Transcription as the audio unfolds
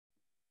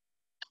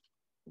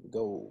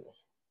Go.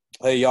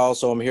 Hey y'all,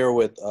 so I'm here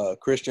with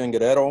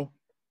Cristian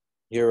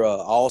here,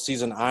 All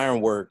Season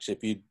Ironworks.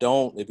 If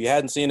you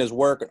hadn't seen his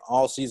work at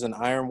All Season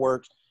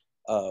Ironworks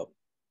on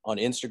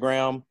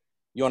Instagram,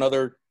 you on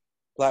other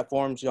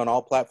platforms? You on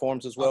all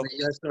platforms as well?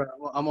 Yes, sir.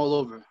 I'm all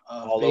over.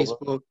 All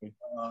Facebook,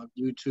 over.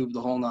 YouTube, the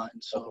whole nine.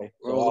 So, okay,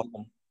 so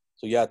awesome.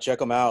 So yeah, check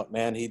him out,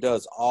 man. He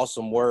does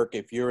awesome work.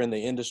 If you're in the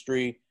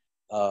industry,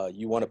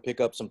 you want to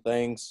pick up some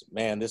things,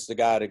 man, this is the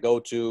guy to go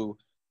to.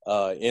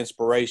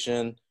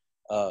 Inspiration.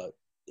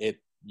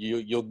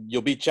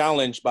 You'll be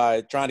challenged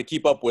by trying to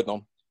keep up with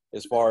him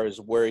as far as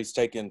where he's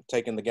taking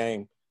the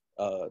game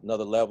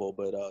another level.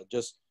 But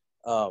just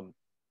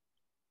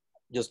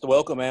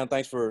welcome, man.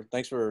 Thanks for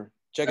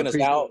checking us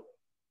out.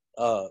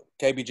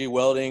 KBG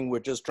Welding. We're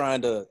just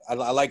trying to. I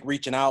like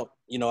reaching out.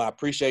 I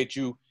appreciate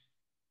you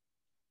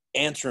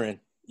answering.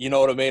 You know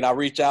what I mean? I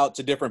reach out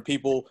to different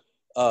people,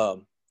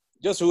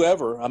 just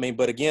whoever. I mean,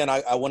 but again,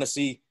 I want to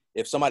see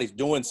if somebody's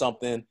doing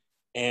something,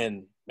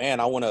 and man,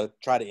 I want to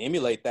try to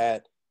emulate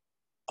that.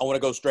 I want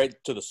to go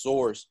straight to the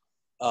source.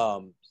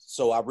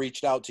 So I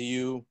reached out to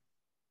you,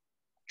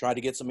 tried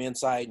to get some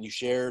insight, and you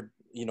shared,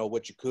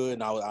 what you could.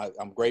 And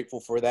I'm grateful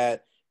for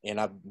that. And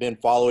I've been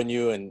following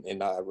you,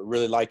 and I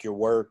really like your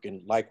work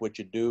and like what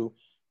you do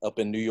up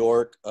in New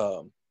York.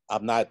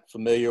 I'm not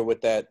familiar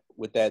with that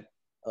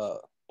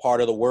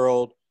part of the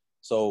world,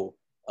 so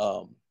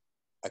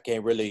I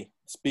can't really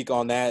speak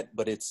on that.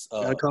 But it's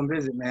gotta come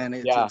visit, man.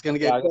 It's gonna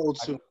get cold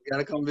soon. You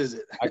gotta come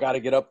visit. I gotta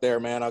get up there,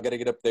 man. I gotta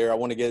get up there. I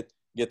want to get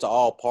to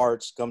all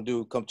parts. Come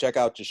check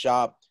out your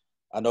shop.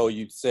 I know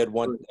you said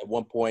at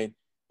one point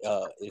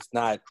it's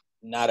not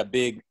a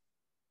big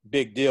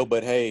deal,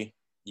 but hey,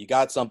 you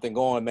got something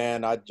going,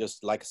 man. I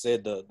just, like I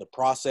said, the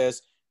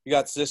process, you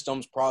got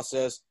systems,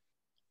 process,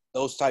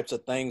 those types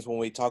of things. When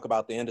we talk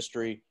about the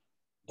industry,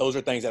 those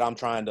are things that I'm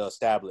trying to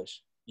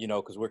establish,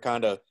 because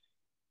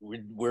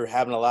we're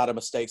having a lot of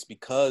mistakes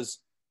because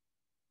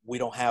we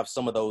don't have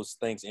some of those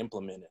things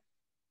implemented,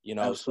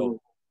 Absolutely.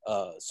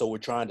 So we're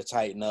trying to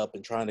tighten up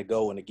and trying to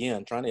go, and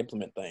again, trying to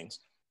implement things.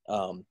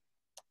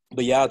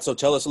 But yeah, so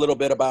tell us a little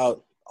bit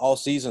about All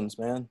Seasons,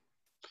 man.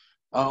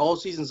 All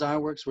Seasons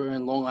Ironworks, we're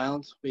in Long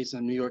Island, based in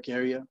the New York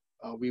area.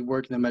 We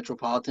work in the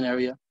metropolitan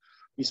area.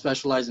 We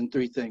specialize in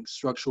three things: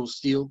 structural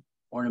steel,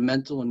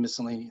 ornamental, and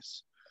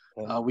miscellaneous.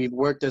 Okay. We've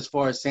worked as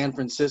far as San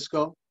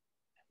Francisco.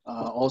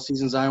 All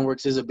Seasons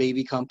Ironworks is a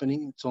baby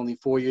company. It's only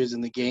 4 years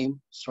in the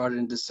game. Started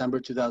in December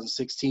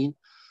 2016.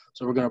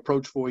 So we're going to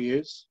approach 4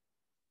 years.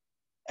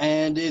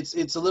 And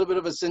it's a little bit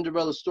of a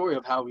Cinderella story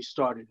of how we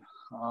started.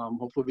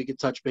 Hopefully we could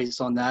touch base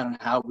on that and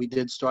how we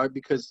did start,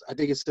 because I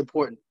think it's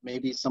important.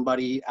 Maybe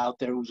somebody out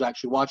there who's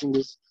actually watching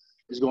this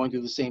is going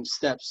through the same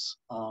steps.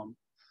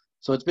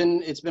 So it's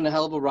been a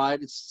hell of a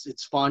ride.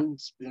 It's fun.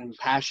 It's been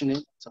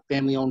passionate. It's a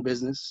family-owned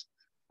business.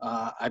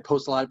 I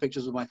post a lot of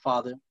pictures with my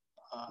father.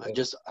 I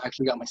just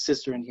actually got my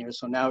sister in here,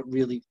 so now it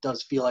really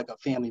does feel like a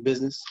family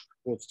business.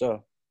 Good stuff.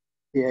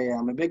 Yeah.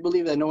 I'm a big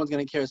believer that no one's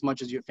going to care as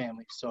much as your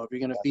family. So if you're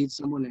going to feed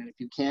someone, and if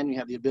you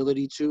have the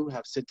ability to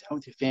sit down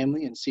with your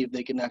family and see if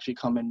they can actually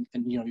come and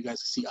you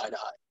guys can see eye to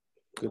eye.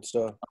 Good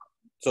stuff.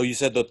 So you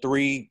said the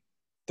three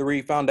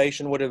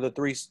foundation. What are the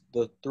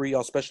three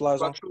y'all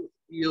specialize on? Structural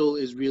steel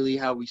is really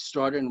how we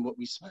started and what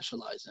we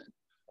specialize in.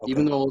 Okay.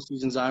 Even though All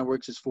Seasons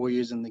Ironworks is 4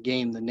 years in the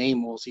game, the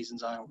name All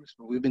Seasons Ironworks,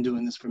 but we've been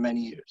doing this for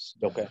many years.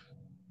 Okay.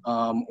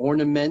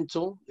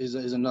 Ornamental is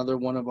another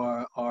one of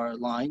our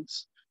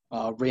lines.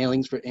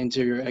 Railings for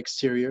interior,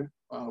 exterior.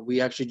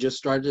 We actually just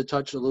started to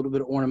touch a little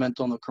bit of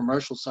ornamental on the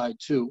commercial side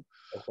too.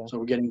 Okay. So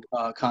we're getting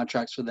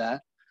contracts for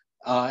that.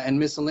 And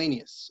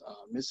miscellaneous.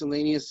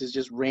 Miscellaneous is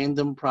just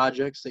random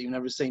projects that you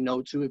never say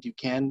no to. If you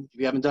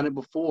haven't done it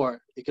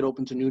before, it could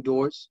open to new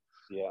doors.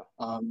 Yeah.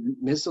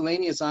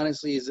 Miscellaneous,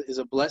 honestly, is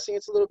a blessing.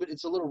 It's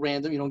a little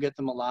random. You don't get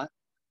them a lot.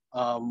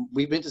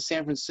 We've been to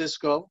San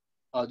Francisco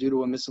due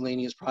to a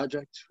miscellaneous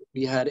project.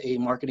 We had a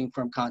marketing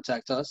firm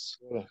contact us.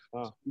 Yeah.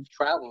 Wow. We've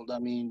traveled. I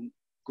mean,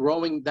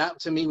 that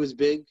to me was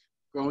big.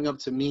 Growing up,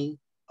 to me,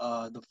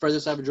 the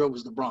furthest I ever drove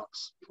was the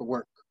Bronx for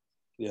work.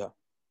 Yeah.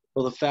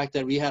 So the fact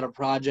that we had a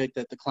project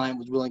that the client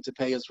was willing to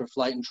pay us for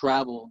flight and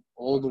travel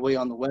all the way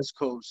on the West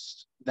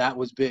Coast, that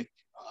was big.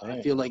 I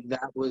feel like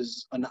that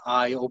was an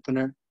eye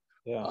opener.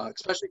 Yeah.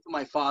 Especially for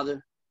my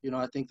father.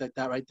 I think that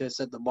right there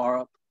set the bar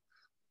up.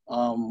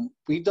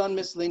 We've done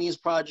miscellaneous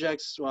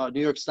projects.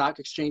 New York Stock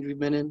Exchange we've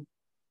been in,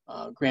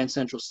 Grand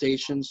Central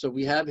Station. So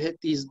we have hit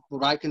these,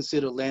 what I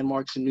consider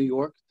landmarks in New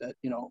York that,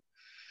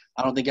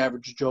 I don't think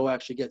average Joe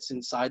actually gets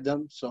inside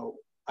them. So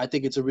I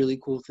think it's a really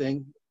cool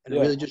thing. And it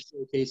really just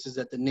showcases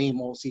that the name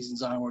All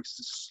Seasons Ironworks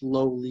is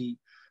slowly,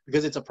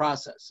 because it's a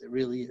process. It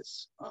really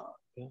is.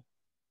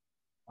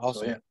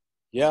 Awesome. So,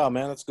 yeah,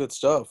 man, that's good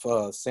stuff.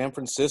 San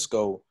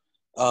Francisco.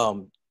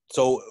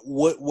 So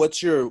what's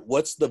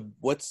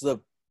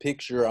the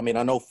picture? I mean,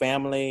 I know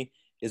family.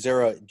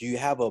 Do you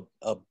have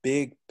a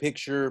big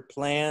picture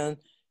plan?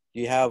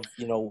 Do you have,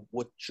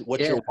 what's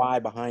your why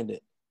behind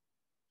it?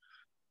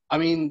 I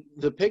mean,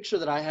 the picture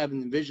that I have in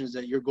the vision is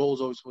that your goal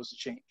is always supposed to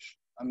change.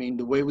 I mean,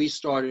 the way we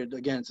started,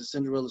 again, it's a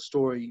Cinderella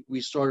story.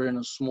 We started in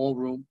a small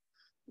room.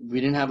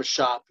 We didn't have a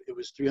shop. It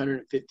was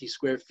 350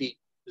 square feet.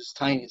 It was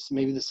tiny. It's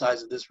maybe the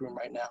size of this room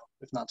right now,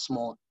 if not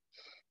smaller.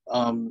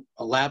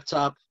 A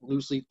laptop,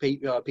 loose leaf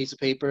piece of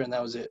paper, and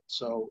that was it.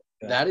 So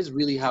that is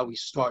really how we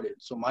started.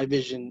 So my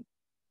vision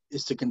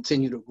is to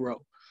continue to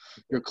grow.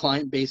 Your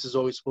client base is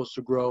always supposed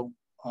to grow.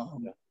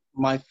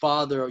 My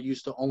father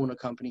used to own a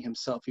company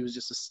himself. He was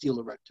just a steel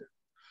erector.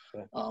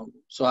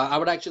 So I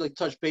would actually like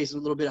touch base a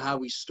little bit how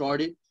we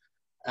started,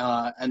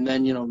 and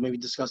then maybe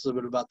discuss a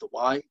little bit about the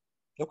why.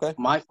 Okay.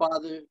 My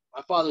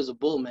father's a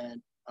bull,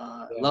 man.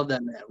 I love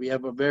that man. We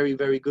have a very,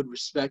 very good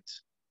respect.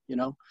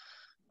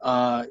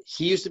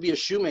 He used to be a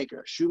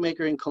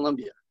shoemaker in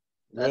Colombia.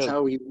 That's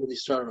how we really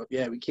started up.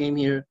 Yeah, we came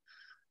here.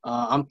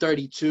 I'm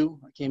 32.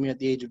 I came here at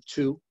the age of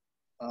 2.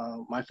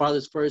 My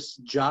father's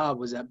first job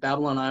was at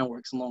Babylon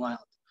Ironworks in Long Island.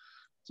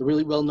 It's a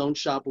really well-known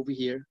shop over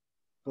here.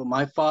 But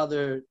my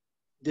father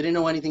didn't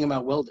know anything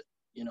about welding.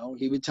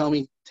 He would tell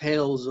me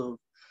tales of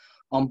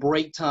on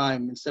break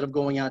time, instead of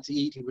going out to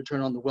eat, he would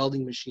turn on the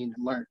welding machine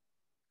and learn.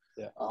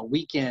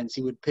 Weekends,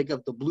 he would pick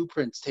up the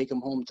blueprints, take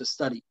them home to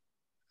study.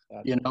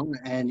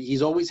 And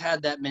he's always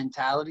had that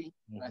mentality.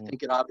 I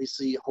think it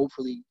obviously,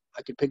 hopefully,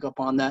 I could pick up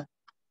on that.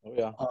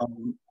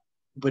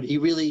 But he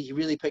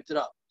really picked it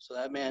up. So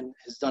that man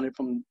has done it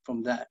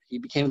from that. He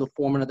became the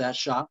foreman of that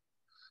shop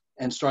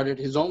and started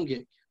his own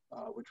gig,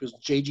 which was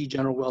JG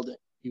General Welding.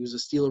 He was a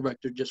steel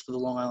erector just for the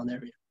Long Island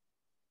area.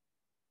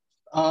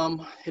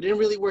 It didn't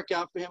really work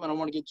out for him. I don't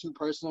want to get too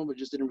personal, but it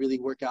just didn't really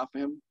work out for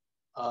him.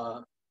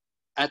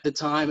 At the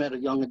time, at a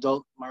young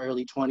adult, my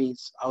early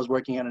 20s, I was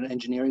working at an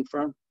engineering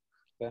firm.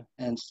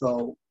 And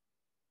so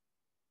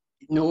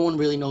no one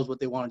really knows what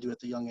they want to do at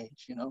the young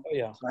age,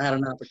 So I had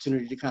an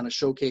opportunity to kind of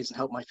showcase and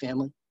help my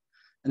family.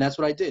 And that's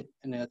what I did.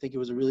 And I think it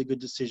was a really good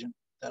decision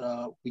that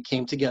we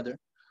came together.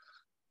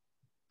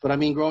 But I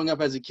mean, growing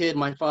up as a kid,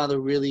 my father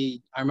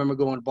I remember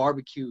going to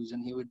barbecues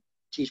and he would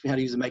teach me how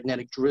to use a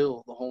magnetic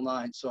drill, the whole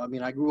nine. So, I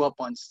mean, I grew up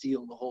on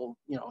steel, the whole,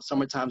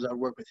 summertimes I would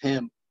work with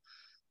him.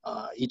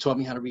 He taught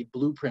me how to read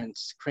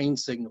blueprints, crane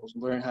signals,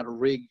 learn how to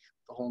rig,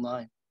 the whole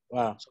nine.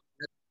 Wow. So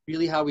that's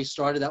really how we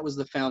started. That was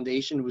the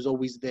foundation. It was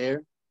always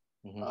there.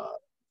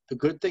 The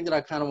good thing that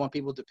I kind of want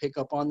people to pick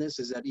up on this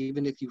is that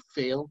even if you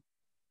fail,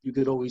 you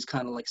could always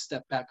kind of like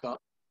step back up.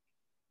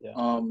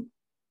 And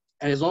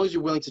as long as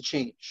you're willing to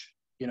change,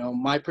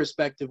 my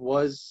perspective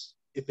was,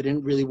 if it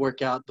didn't really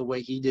work out the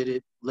way he did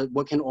it,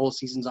 what can All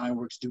Seasons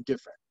Ironworks do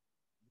different?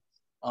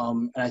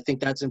 And I think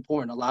that's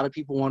important. A lot of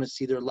people want to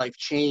see their life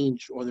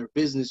change or their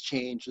business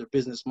change, their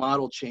business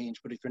model change.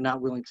 But if you're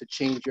not willing to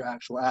change your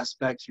actual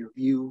aspects, your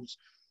views,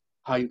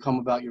 how you come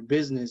about your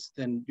business,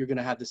 then you're going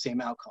to have the same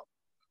outcome.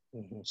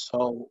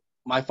 So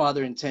my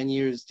father in 10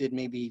 years did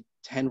maybe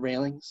 10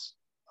 railings.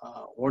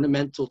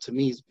 Ornamental to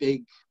me is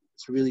big.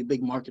 It's a really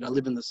big market. I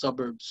live in the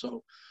suburbs.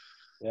 So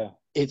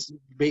it's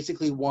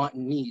basically want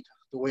and need.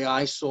 The way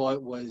I saw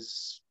it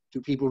was,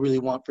 do people really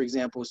want, for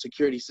example, a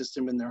security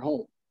system in their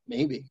home?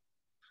 Maybe.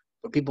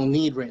 But people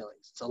need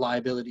railings. It's a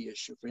liability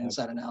issue for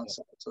inside and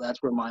outside. So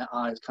that's where my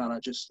eyes kind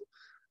of just,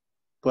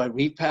 but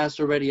we've passed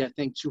already, I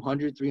think,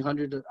 200,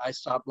 300. I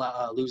stopped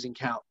losing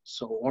count.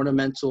 So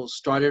Ornamental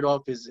started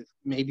off as if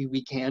maybe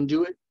we can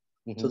do it,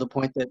 to the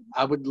point that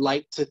I would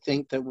like to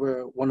think that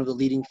we're one of the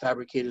leading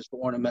fabricators for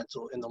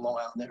Ornamental in the Long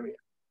Island area.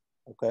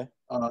 Okay.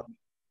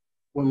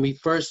 When we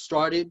first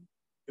started,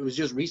 it was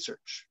just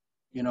research.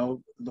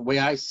 The way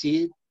I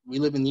see it, we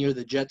live in the year of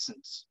the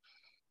Jetsons.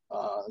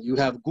 You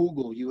have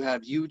Google, you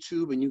have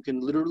YouTube, and you can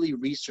literally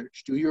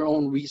research, do your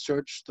own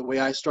research. The way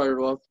I started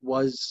off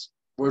was,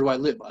 where do I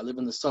live? I live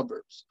in the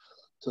suburbs,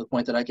 to the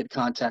point that I could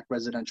contact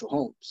residential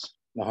homes.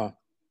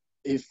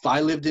 If I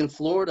lived in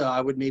Florida,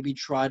 I would maybe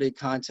try to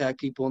contact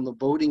people in the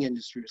boating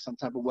industry or some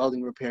type of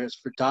welding repairs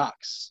for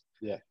docks.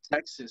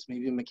 Texas,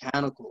 maybe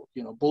mechanical,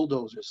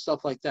 bulldozers,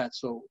 stuff like that.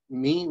 So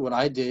what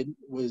I did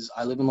was,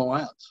 I live in Long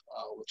Island,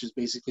 which is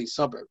basically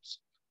suburbs.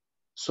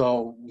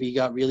 So we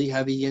got really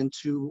heavy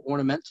into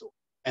Ornamental,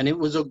 and it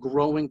was a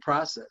growing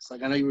process.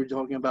 Like I know you were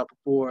talking about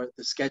before,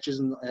 the sketches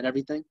and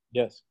everything.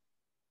 Yes.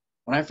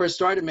 When I first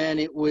started, man,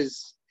 it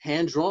was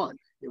hand drawn.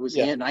 It was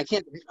hand. I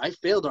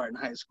failed art in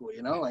high school,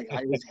 like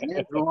I was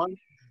hand drawn.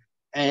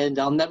 And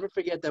I'll never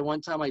forget that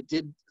one time I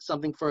did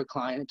something for a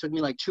client. It took me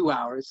like 2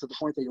 hours, to the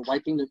point that you're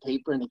wiping the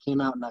paper and it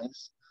came out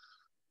nice.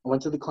 I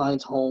went to the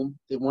client's home.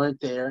 They weren't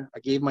there. I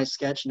gave my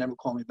sketch and never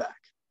called me back.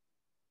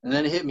 And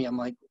then it hit me. I'm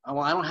like, well,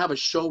 I don't have a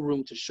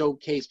showroom to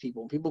showcase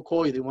people. When people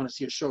call you, they want to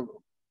see a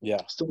showroom. I'm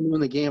still new in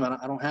the game.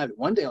 I don't have it.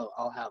 One day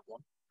I'll have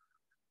one.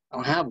 I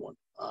don't have one.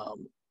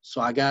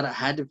 So I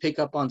had to pick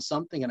up on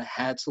something, and I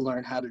had to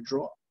learn how to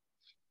draw.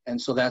 And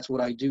so that's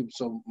what I do.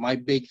 So my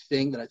big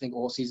thing that I think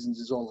All Seasons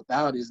is all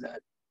about is that,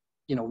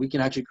 we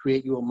can actually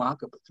create you a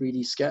mock-up, a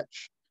 3D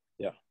sketch.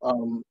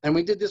 And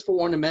we did this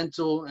for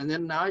Ornamental, and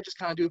then now I just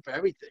kind of do it for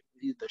everything.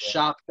 The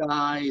shop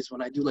guys,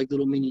 when I do like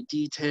little mini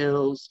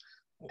details,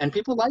 and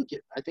people like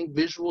it. I think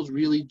visuals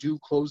really do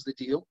close the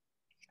deal.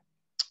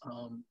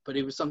 But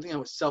it was something I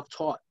was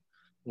self-taught.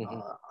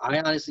 I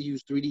honestly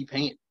use 3D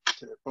paint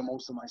for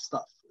most of my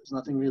stuff. There's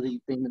nothing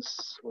really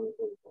famous or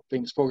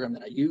famous program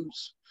that I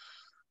use.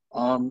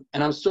 And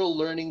I'm still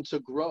learning to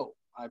grow.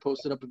 I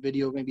posted up a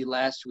video maybe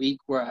last week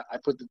where I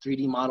put the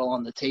 3D model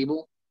on the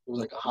table. It was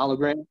like a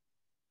hologram.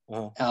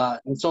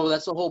 And so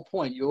that's the whole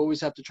point. You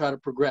always have to try to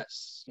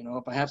progress. You know,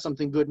 if I have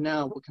something good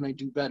now, what can I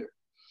do better?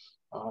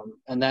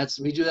 And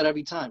we do that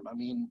every time. I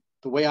mean,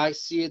 the way I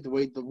see it,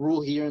 the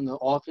rule here in the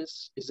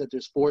office is that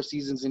there's 4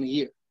 seasons in a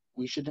year.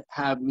 We should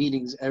have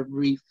meetings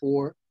every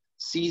 4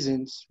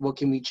 seasons. What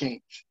can we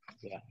change?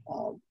 Yeah.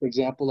 For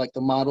example, like the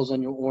models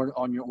on your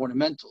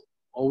ornamental,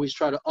 always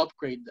try to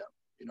upgrade them.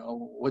 You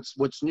know,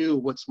 what's new,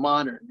 what's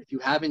modern. If you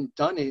haven't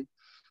done it,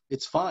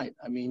 it's fine.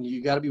 I mean,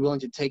 you got to be willing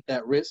to take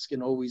that risk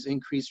and always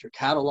increase your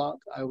catalog.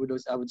 I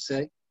would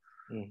say.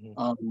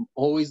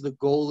 Always the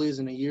goal is,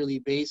 on a yearly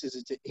basis,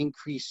 is to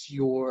increase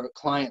your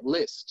client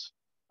list.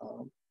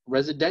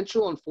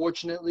 Residential,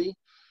 unfortunately,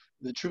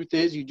 the truth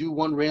is, you do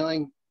one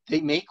railing, they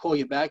may call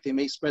you back, they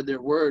may spread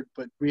their word,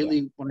 but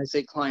really, when I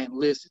say client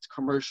list, it's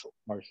commercial.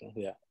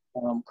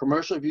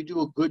 Commercial, if you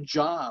do a good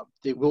job,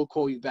 they will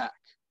call you back.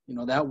 You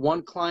know, that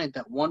one client,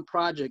 that one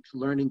project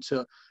turned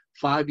into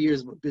 5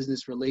 years of a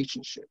business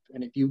relationship.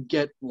 And if you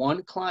get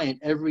one client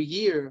every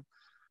year,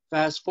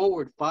 fast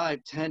forward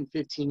 5, 10,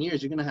 15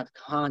 years, you're going to have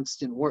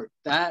constant work.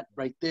 That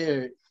right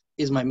there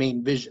is my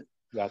main vision.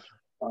 Gotcha.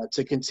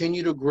 To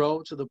continue to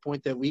grow to the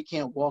point that we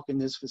can't walk in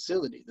this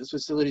facility. This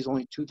facility is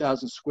only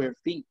 2,000 square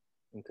feet.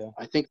 Okay.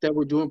 I think that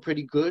we're doing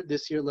pretty good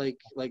this year. Like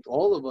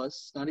all of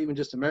us, not even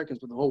just Americans,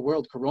 but the whole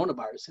world,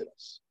 coronavirus hit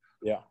us.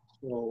 Yeah.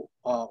 So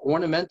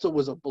Ornamental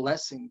was a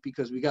blessing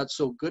because we got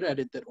so good at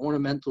it that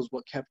Ornamental is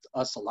what kept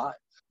us alive.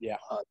 Yeah.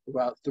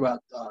 Throughout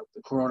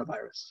the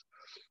coronavirus.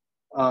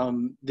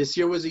 This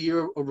year was a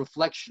year of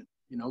reflection,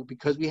 you know,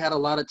 because we had a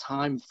lot of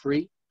time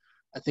free.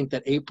 I think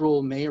that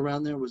April, May,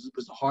 around there was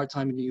a hard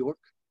time in New York.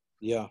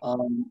 Yeah.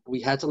 We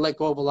had to let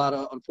go of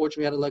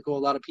unfortunately, we had to let go of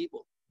a lot of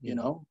people, you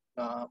know.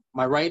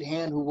 My right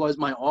hand, who was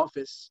my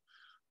office,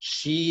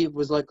 she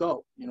was let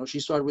go. You know, she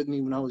started with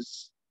me when I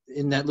was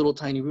in that little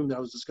tiny room that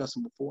I was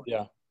discussing before.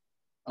 Yeah.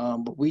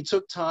 But we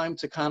took time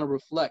to kind of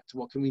reflect,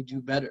 what can we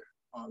do better?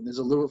 There's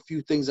a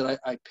few things that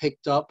I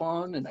picked up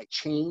on and I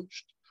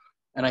changed.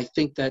 And I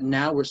think that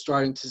now we're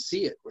starting to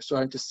see it. We're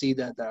starting to see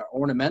that our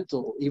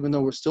ornamental, even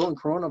though we're still in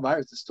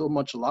coronavirus, it's still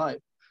much alive,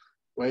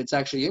 where it's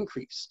actually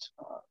increased.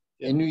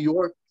 In New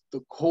York,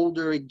 the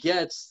colder it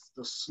gets,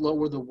 the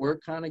slower the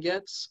work kind of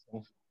gets.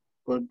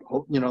 But,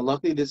 you know,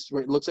 luckily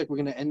it looks like we're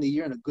going to end the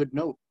year on a good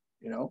note,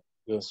 you know.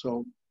 Yeah.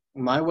 So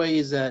my way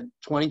is that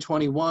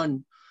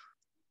 2021,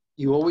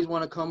 you always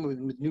want to come with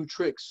new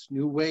tricks,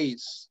 new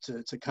ways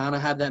to kind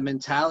of have that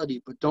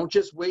mentality. But don't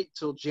just wait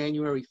till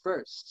January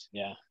 1st.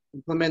 Yeah.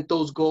 Implement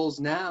those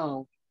goals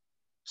now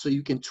so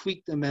you can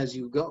tweak them as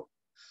you go.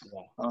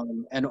 Yeah.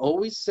 And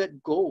always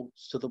set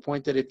goals to the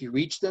point that if you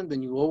reach them,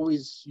 then you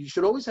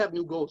should always have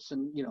new goals,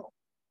 and, you know,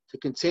 to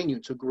continue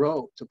to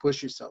grow, to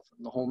push yourself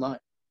in the whole night.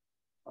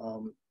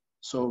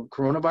 So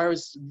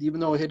coronavirus, even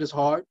though it hit us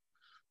hard,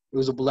 it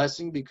was a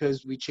blessing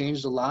because we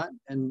changed a lot.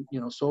 And, you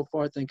know, so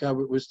far, thank God,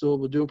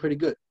 we're doing pretty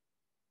good.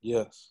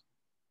 Yes.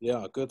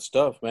 Yeah. Good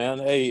stuff, man.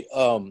 Hey,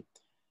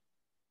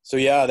 so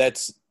yeah,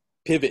 that's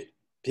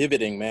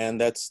pivoting, man.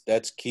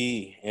 That's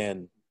key.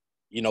 And,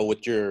 you know,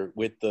 with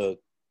the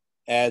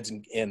ads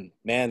and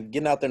man,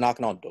 getting out there,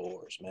 knocking on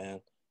doors,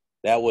 man,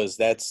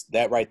 that's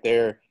right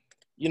there.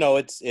 You know,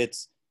 it's,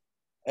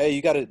 hey,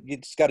 you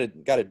just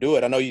gotta do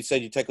it. I know you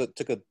said you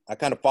I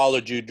kind of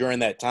followed you during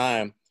that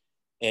time,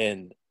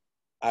 and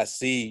I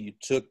see you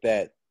took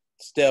that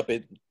step.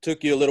 It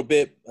took you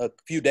a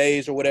few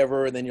days or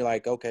whatever. And then you're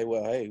like, okay,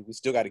 well, hey, we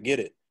still got to get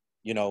it.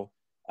 You know,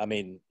 I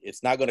mean,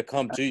 it's not going to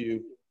come to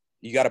you.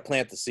 You got to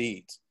plant the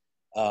seeds.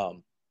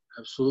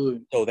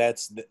 Absolutely. So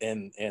that's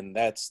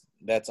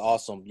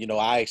awesome. You know,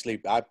 I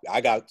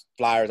got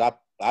flyers.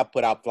 I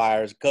put out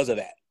flyers because of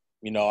that.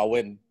 You know, I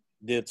went and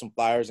did some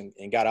flyers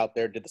and got out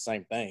there, did the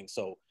same thing.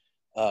 So,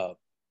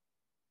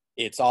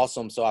 it's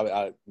awesome. So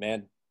I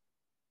man,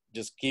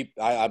 just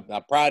I'm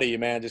proud of you,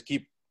 man. Just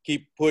keep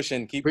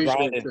pushing, keep Appreciate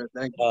grinding. it.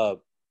 Thank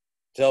you.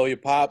 Tell your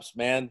pops,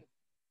 man,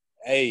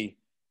 hey,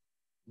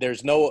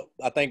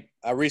 I think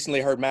I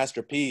recently heard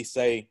Master P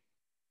say,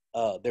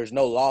 there's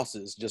no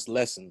losses, just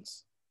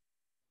lessons.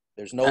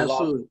 There's no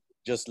losses,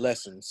 just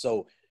lessons.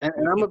 So, and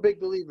I'm a big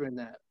believer in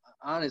that,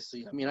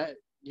 honestly. I mean,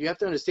 you have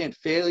to understand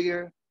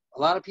failure. A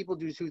lot of people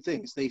do 2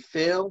 things. They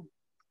fail,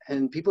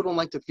 and people don't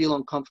like to feel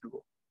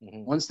uncomfortable.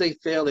 Mm-hmm. Once they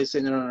fail, they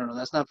say, no,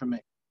 that's not for me.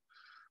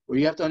 What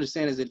you have to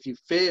understand is that if you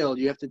fail,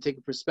 you have to take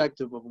a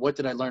perspective of, what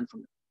did I learn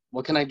from it?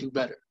 What can I do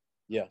better?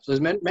 Yeah. So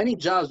there's many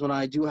jobs when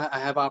I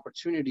have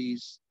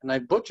opportunities, and I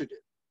butchered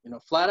it. You know,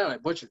 flat out, I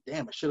butchered.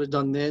 Damn, I should have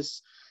done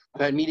this.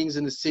 I've had meetings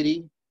in the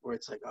city where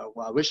it's like, oh,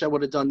 well, I wish I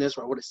would have done this,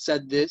 or I would have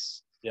said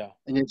this. Yeah.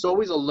 And it's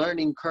always a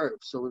learning curve.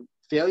 So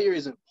failure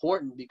is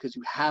important because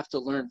you have to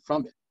learn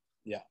from it.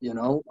 Yeah. You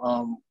know,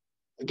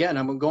 again,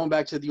 I'm going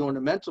back to the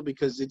ornamental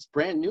because it's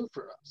brand new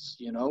for us,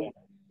 you know. Yeah.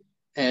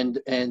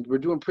 And we're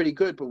doing pretty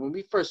good. But when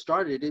we first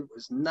started, it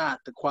was not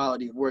the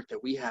quality of work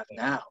that we have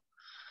now.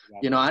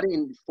 You know,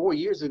 4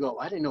 years ago,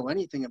 I didn't know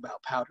anything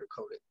about powder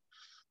coating.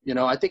 You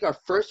know, I think our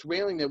first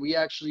railing that we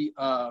actually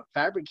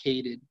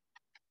fabricated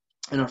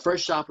in our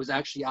first shop was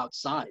actually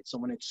outside. So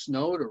when it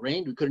snowed or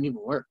rained, we couldn't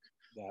even work.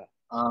 Yeah.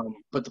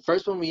 But the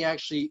first one we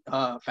actually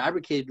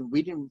fabricated,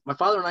 my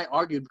father and I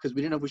argued because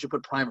we didn't know if we should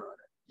put primer on it.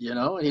 You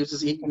know, and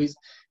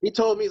he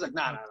told me, he's like,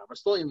 nah,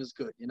 Rust-Oleum is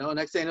good. You know,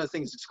 next day another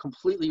thing is it's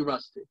completely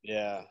rusted.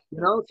 Yeah.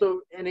 You know,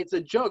 so, and it's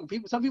a joke.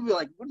 Some people are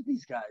like, what are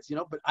these guys? You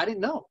know, but I didn't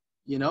know.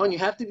 You know, and you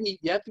have to be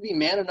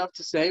man enough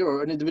to say,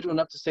 or an individual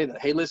enough to say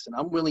that, hey, listen,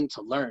 I'm willing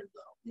to learn,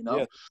 though. You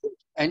know,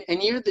 and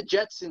you're the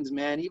Jetsons,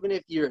 man. Even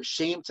if you're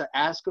ashamed to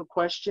ask a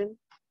question,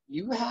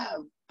 you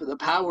have the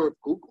power of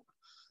Google.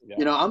 Yeah.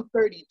 You know, I'm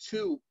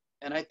 32,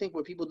 and I think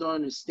what people don't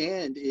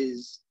understand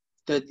is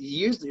that the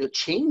years are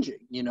changing.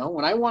 You know,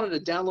 when I wanted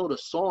to download a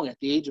song at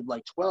the age of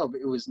like 12,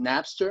 it was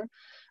Napster.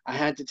 I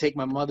had to take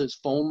my mother's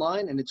phone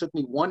line, and it took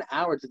me 1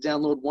 hour to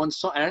download one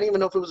song. I didn't even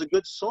know if it was a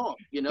good song.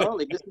 You know,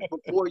 like this is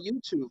before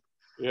YouTube.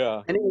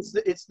 Yeah. And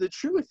it's the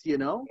truth, you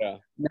know. Yeah.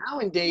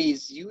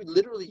 Nowadays, you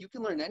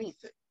can learn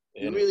anything.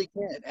 You really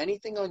can.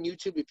 Anything on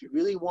YouTube, if you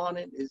really want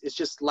it. It's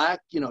just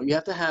you know, you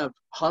have to have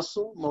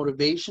hustle,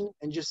 motivation,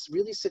 and just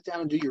really sit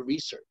down and do your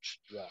research.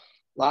 Yeah.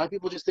 A lot of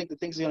people just think that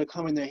things are going to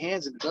come in their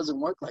hands, and it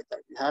doesn't work like that.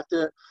 You have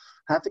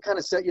to kind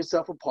of set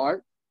yourself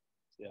apart.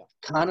 Yeah.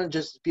 Kind of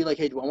just be like,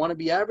 hey, do I want to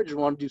be average or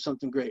want to do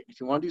something great? If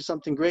you want to do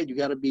something great, you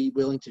got to be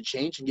willing to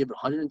change and give it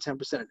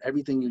 110% in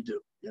everything you do,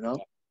 you know?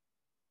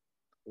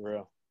 For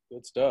real.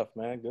 Good stuff,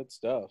 man. Good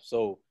stuff.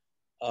 So,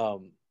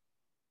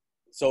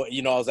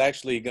 you know, I was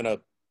actually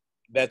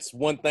that's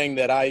one thing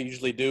that I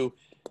usually do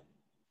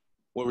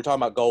when we're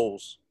talking about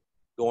goals,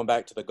 going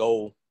back to the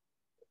goal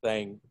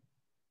thing.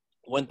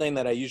 One thing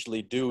that I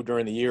usually do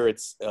during the year,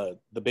 it's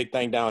the big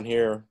thing down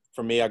here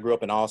for me. I grew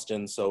up in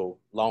Austin, so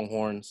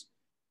Longhorns,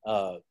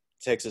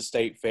 Texas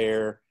State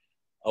Fair,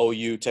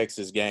 OU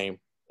Texas game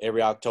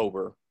every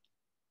October.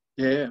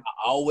 Yeah.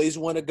 I always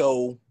want to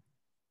go.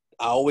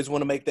 I always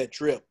want to make that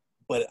trip.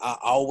 But I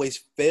always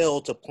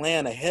fail to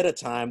plan ahead of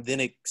time. Then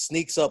it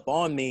sneaks up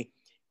on me,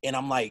 and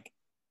I'm like,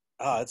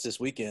 it's this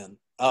weekend.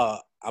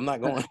 I'm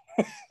not going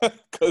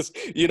because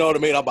you know what I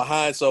mean. I'm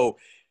behind. So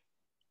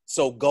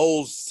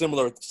goals,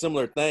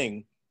 similar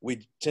thing.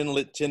 We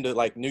tend to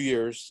like New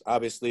Year's.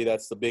 Obviously,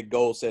 that's the big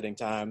goal setting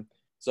time.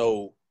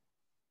 So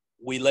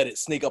we let it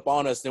sneak up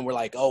on us. Then we're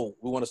like, oh,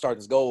 we want to start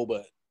this goal,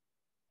 but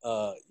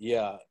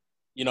yeah,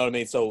 you know what I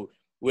mean. So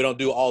we don't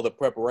do all the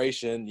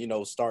preparation. You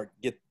know,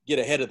 get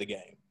ahead of the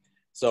game.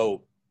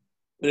 So,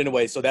 but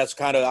anyway, so that's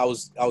kind of, I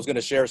was going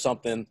to share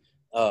something.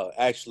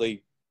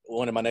 Actually,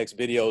 one of my next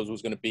videos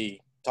was going to be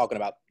talking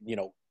about, you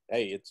know,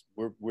 hey,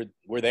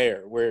 we're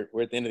there. We're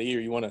at the end of the year.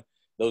 You want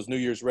those New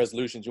Year's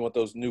resolutions. You want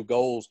those new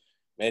goals.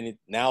 Man,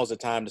 now's the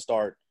time to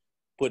start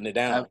putting it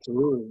down.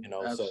 Absolutely. You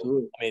know,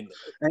 absolutely. So I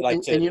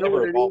mean, and you know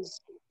what it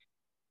is?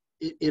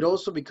 It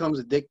also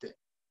becomes addicting.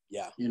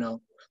 Yeah. You know,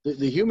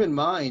 the human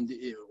mind,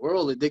 we're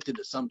all addicted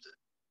to something.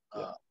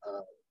 Yeah.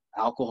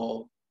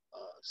 Alcohol,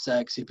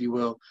 sex, if you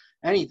will,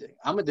 anything.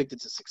 I'm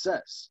addicted to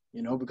success,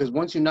 you know, because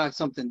once you knock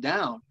something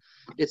down,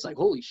 it's like,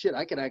 holy shit,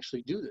 I could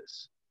actually do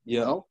this, you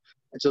know?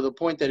 And to the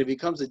point that it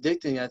becomes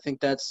addicting, I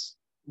think that's,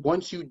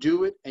 once you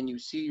do it and you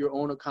see your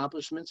own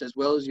accomplishments as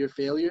well as your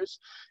failures,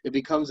 it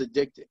becomes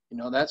addicting. You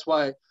know, that's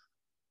why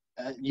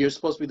you're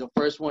supposed to be the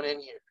first one in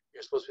here.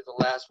 You're supposed to be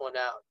the last one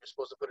out. You're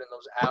supposed to put in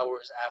those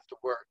hours after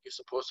work. You're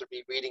supposed to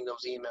be reading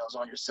those emails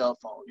on your cell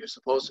phone. You're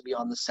supposed to be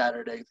on the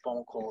Saturday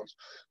phone calls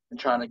and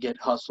trying to get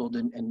hustled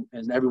and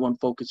everyone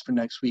focused for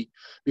next week,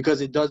 because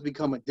it does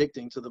become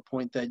addicting to the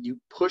point that you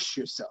push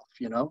yourself,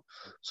 you know?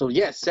 So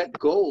yeah, set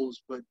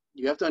goals, but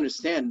you have to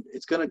understand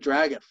it's going to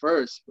drag at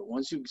first, but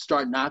once you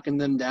start knocking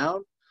them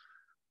down,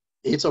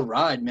 it's a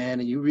ride, man.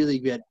 And you really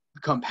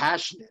become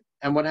passionate.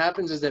 And what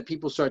happens is that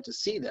people start to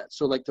see that.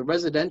 So like the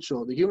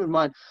human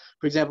mind,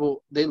 for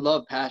example, they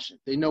love passion.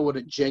 They know what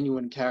a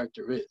genuine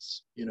character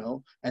is, you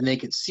know, and they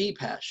can see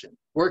passion,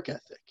 work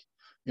ethic.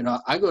 You know,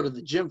 I go to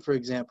the gym, for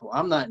example.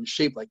 I'm not in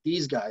shape like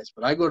these guys,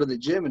 but I go to the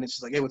gym and it's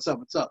just like, hey, what's up?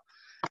 What's up?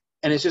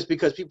 And it's just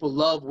because people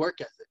love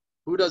work ethic.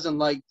 Who doesn't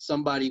like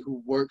somebody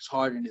who works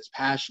hard and is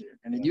passionate?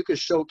 And if you could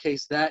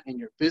showcase that in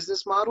your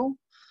business model,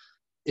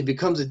 it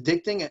becomes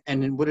addicting.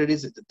 And then what it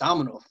is, it's a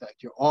domino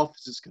effect. Your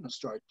office is going to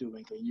start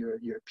doing it,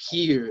 your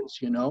peers,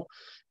 you know,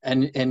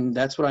 and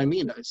that's what I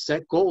mean.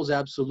 Set goals,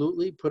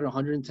 absolutely. Put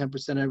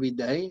 110% every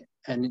day.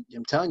 And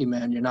I'm telling you,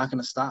 man, you're not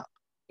going to stop.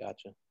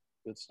 Gotcha.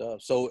 Good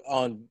stuff. So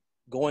on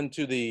going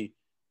to the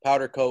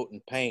powder coat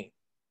and paint,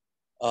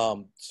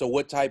 so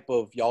what type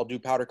of, y'all do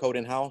powder coat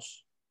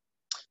in-house?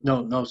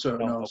 No, sir.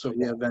 No. Okay. So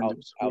we have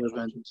vendors.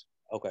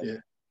 Okay. Yeah.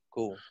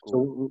 Cool.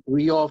 So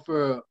we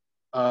offer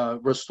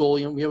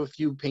Rust-Oleum. We have a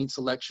few paint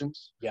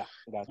selections. Yeah.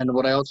 Gotcha. And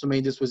what I also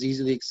made this was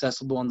easily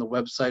accessible on the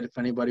website. If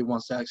anybody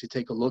wants to actually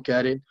take a look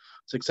at it,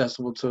 it's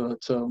accessible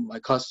to my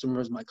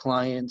customers, my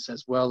clients,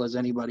 as well as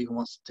anybody who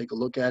wants to take a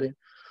look at it.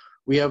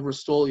 We have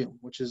Rust-Oleum,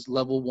 which is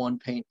level 1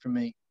 paint for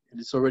me, and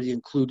it's already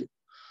included.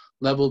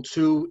 Level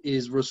 2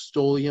 is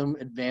Rust-Oleum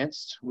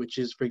Advanced, which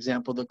is, for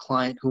example, the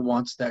client who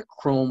wants that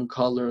chrome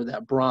color,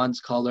 that bronze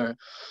color,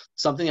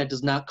 something that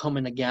does not come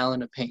in a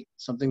gallon of paint,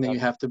 something that you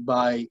have to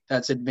buy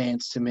that's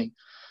advanced to me.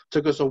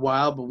 Took us a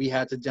while, but we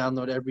had to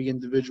download every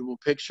individual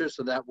picture,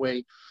 so that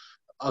way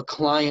a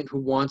client who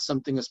wants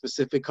something a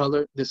specific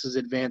color, this is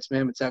advanced,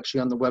 ma'am. It's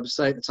actually on the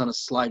website. It's on a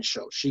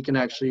slideshow. She can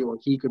actually, or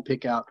he could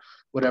pick out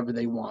whatever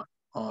they want.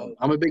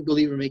 I'm a big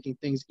believer in making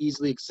things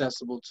easily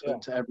accessible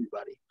to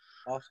everybody.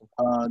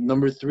 Awesome.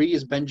 Number 3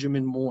 is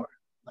Benjamin Moore.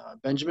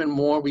 Benjamin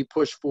Moore, we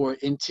push for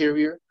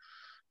interior.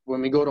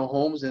 When we go to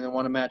homes and they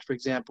want to match, for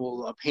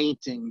example, a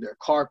painting, their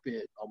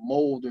carpet, a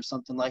mold, or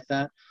something like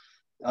that,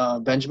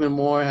 Benjamin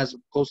Moore has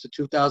close to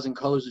 2,000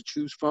 colors to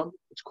choose from.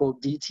 It's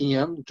called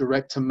DTM,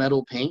 direct to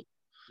metal paint.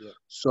 Yeah.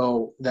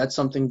 So that's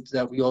something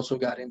that we also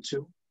got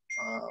into.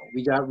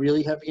 We got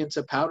really heavy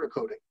into powder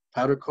coating.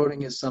 Powder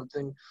coating is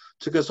something,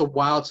 took us a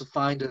while to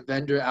find a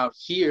vendor out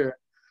here,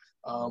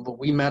 but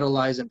we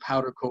metalize and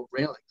powder coat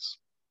railings.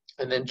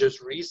 And then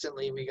just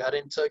recently we got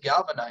into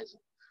galvanizing.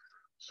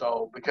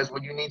 So, because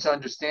what you need to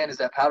understand is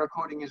that powder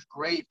coating is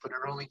great, but it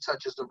only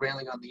touches the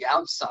railing on the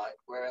outside,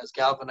 whereas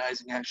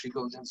galvanizing actually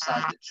goes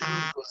inside the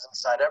tube, goes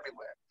inside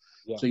everywhere.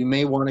 Yeah. So you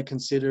may want to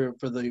consider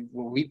for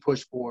what we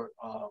push for,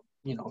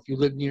 if you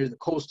live near the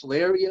coastal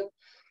area,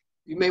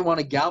 you may want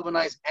to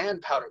galvanize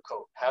and powder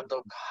coat, have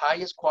the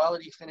highest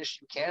quality finish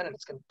you can, and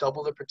it's going to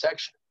double the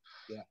protection.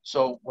 Yeah.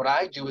 So what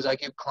I do is I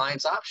give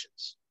clients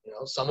options.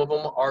 Some of them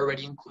are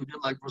already included,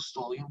 like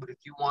Rust-Oleum, but if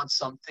you want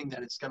something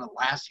that it's going to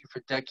last you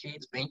for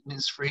decades,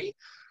 maintenance-free,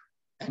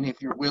 and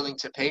if you're willing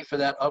to pay for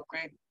that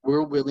upgrade,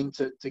 we're willing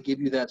to give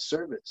you that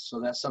service. So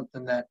that's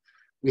something that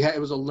we had.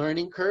 It was a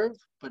learning curve,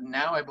 but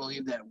now I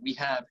believe that we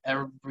have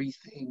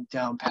everything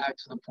down packed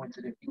to the point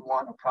that if you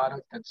want a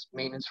product that's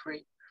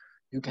maintenance-free,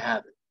 you can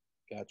have it.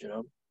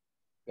 Gotcha.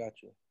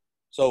 Gotcha.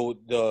 So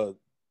the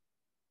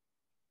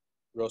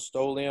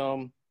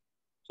Rust-Oleum,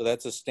 so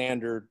that's a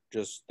standard,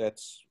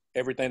 that's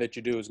everything that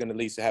you do is going to at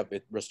least have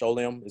it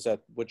Rust-Oleum. Is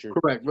that what you're?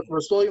 Correct.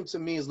 Rust-Oleum to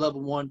me is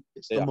level 1.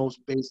 It's the most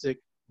basic.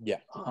 Yeah.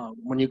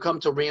 When you come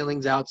to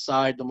railings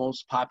outside, the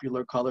most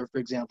popular color, for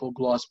example,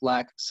 gloss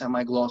black,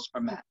 semi-gloss, or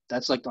matte.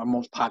 That's like our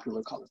most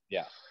popular color.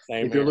 Yeah.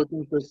 If you're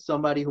looking for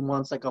somebody who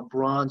wants like a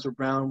bronze or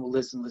brown, well,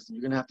 listen,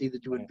 you're going to have to either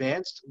do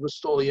advanced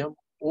Rust-Oleum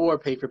or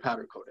pay for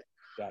powder coating.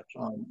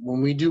 Gotcha.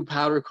 When we do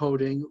powder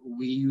coating,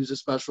 we use a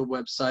special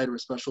website, or a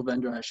special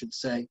vendor, I should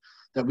say,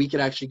 that we could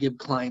actually give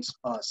clients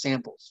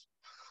samples.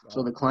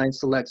 So the client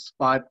selects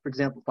 5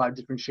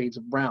 different shades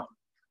of brown.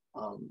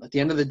 At the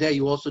end of the day,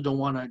 you also don't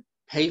want to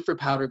pay for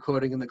powder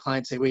coating and the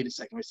client say, wait a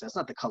second, that's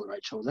not the color I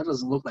chose. That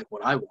doesn't look like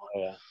what I want.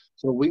 Yeah.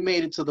 So we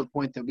made it to the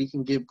point that we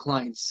can give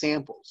clients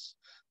samples.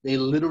 They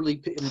literally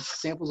pick, and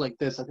it's samples like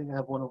this. I think I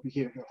have one over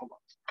here. Here, hold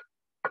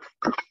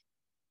on.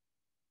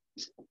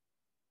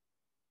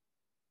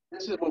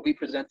 This is what we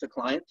present to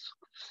clients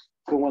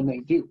for when they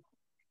do.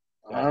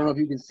 I don't know if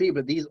you can see,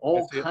 but these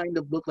all kind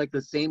of look like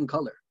the same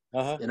color.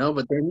 But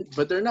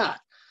they're not.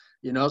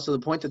 So the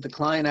point that the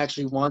client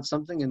actually wants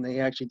something and they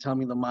actually tell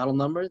me the model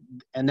number,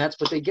 and that's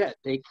what they get.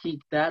 They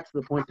keep that to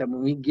the point that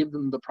when we give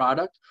them the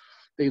product,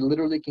 they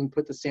literally can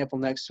put the sample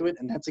next to it,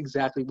 and that's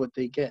exactly what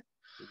they get.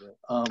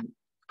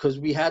 Because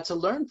we had to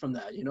learn from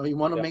that. You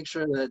want to make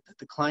sure that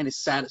the client is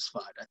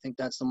satisfied. I think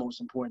that's the most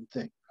important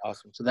thing.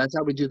 Awesome. So that's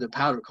how we do the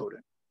powder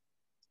coating.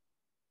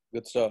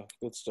 Good stuff.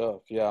 Good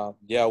stuff. Yeah.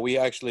 Yeah. We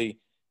actually,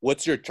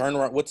 what's your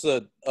turnaround? What's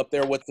the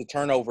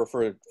turnover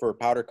for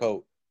powder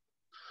coat?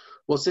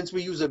 Well, since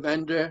we use a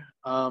vendor,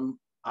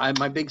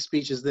 my big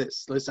speech is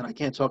this. Listen, I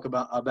can't talk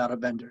about a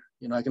vendor.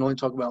 I can only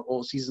talk about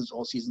all seasons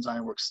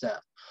Ironworks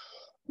staff.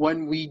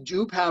 When we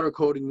do powder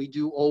coating, we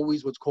do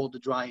always what's called the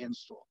dry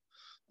install.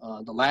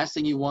 The last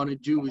thing you want to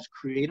do is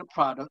create a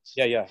product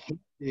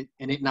and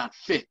it not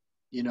fit.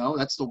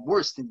 That's the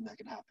worst thing that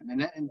can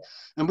happen.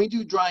 And we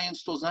do dry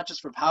installs, not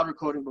just for powder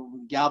coating, but when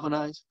we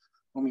galvanize,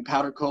 when we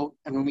powder coat,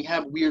 and when we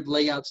have weird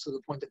layouts to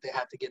the point that they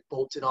have to get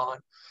bolted on.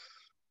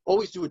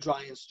 Always do a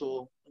dry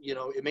install.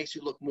 It makes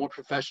you look more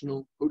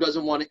professional. Who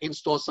doesn't want to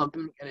install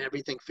something and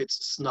everything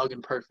fits snug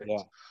and perfect?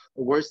 Yeah.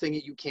 The worst thing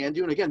that you can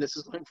do, and again, this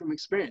is learned from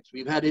experience.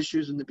 We've had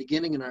issues in the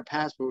beginning in our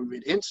past where we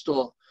would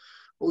install,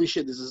 holy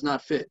shit, this is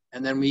not fit.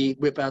 And then we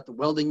whip out the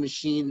welding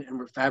machine and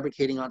we're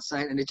fabricating on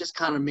site, and it just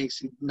kind of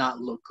makes you not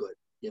look good,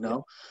 Yeah.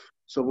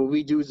 So what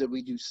we do is that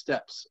we do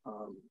steps.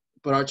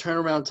 But our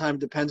turnaround time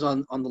depends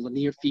on the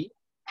linear feet,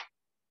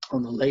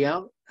 on the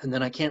layout, and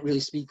then I can't really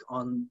speak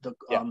on the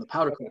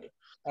powder coating.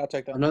 I'll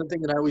take that. Another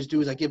thing that I always do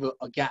is I give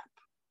a gap.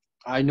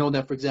 I know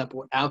that, for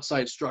example,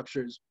 outside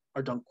structures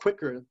are done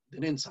quicker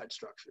than inside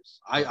structures.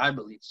 I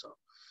believe so.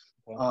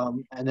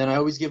 Okay. And then I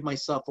always give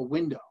myself a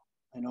window.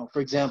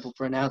 For example,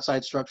 for an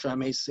outside structure, I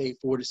may say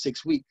 4 to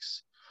 6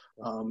 weeks.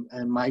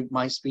 And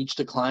my speech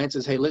to clients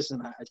is, hey,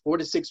 listen, 4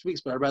 to 6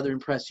 weeks, but I'd rather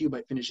impress you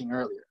by finishing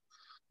earlier.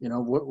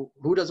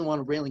 Who doesn't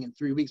want a railing in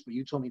 3 weeks, but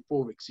you told me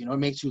 4 weeks? It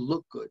makes you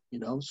look good,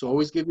 So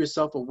always give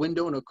yourself a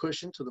window and a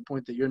cushion to the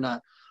point that you're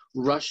not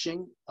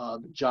rushing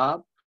the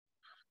job.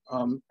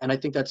 And I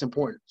think that's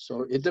important.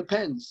 So it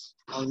depends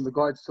in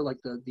regards to like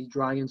the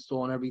dry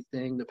install and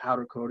everything, the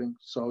powder coating.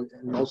 So,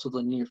 and also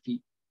the near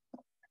feet.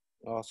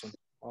 Awesome.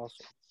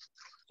 Awesome.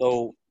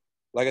 So,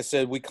 like I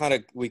said, we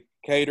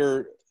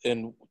cater,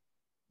 and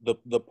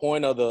the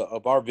point of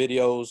our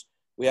videos,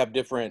 we have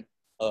different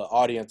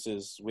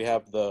audiences. We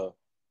have the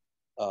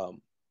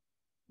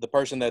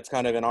person that's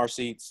kind of in our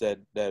seats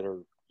that are,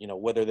 you know,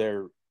 whether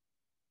they're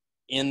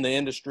in the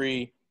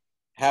industry,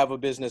 have a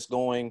business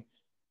going,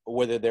 or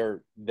whether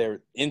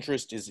their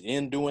interest is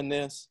in doing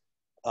this.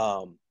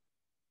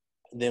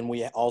 Then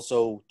we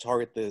also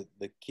target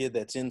the kid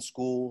that's in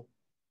school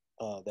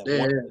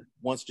that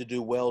wants to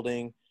do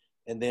welding,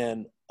 and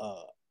then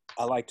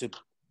I like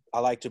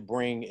to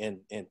bring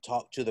and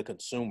talk to the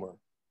consumer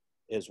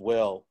as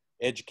well,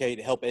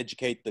 help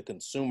educate the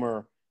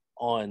consumer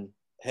on,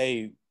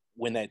 hey,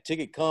 when that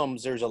ticket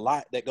comes, there's a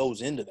lot that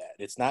goes into that.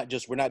 It's not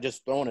just, we're not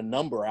just throwing a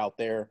number out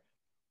there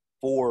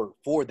for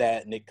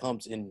that, and it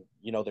comes in,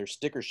 you know, their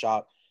sticker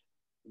shop.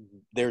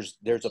 There's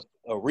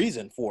a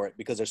reason for it,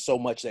 because there's so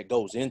much that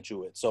goes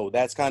into it. So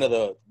that's kind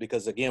of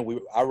because again,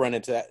 I run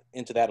into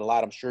that a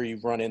lot. I'm sure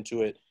you've run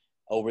into it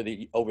over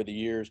the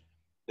years,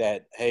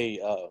 that, hey,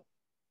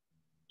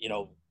 you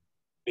know,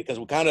 because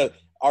we kind of,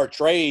 our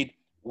trade,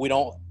 we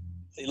don't,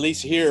 at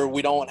least here,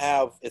 we don't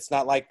have, it's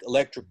not like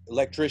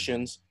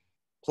electricians,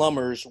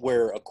 plumbers,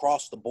 where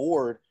across the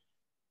board,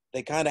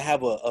 they kind of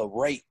have a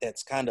rate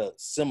that's kind of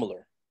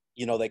similar.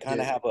 You know, they kind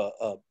of have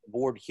a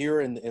board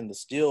here in the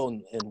steel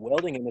and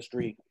welding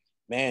industry.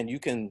 Man, you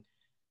can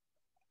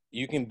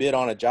bid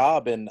on a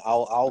job, and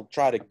I'll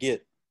try to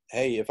get,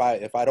 hey, if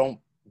I don't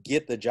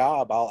get the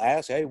job, I'll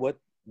ask, hey, where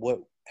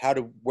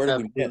did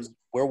we miss?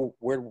 Where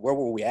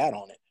were we at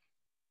on it?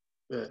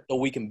 Yeah. So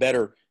we can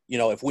better, you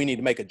know, if we need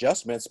to make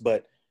adjustments.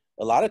 But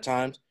a lot of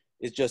times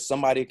it's just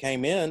somebody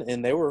came in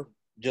and they were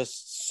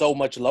just so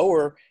much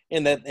lower,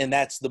 and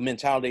that's the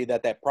mentality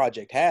that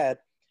project had.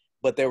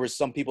 But there were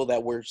some people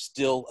that were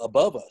still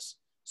above us.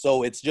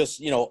 So it's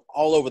just, you know,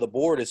 all over the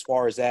board as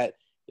far as that.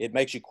 It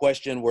makes you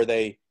question,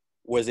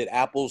 was it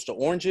apples to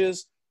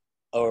oranges,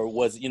 or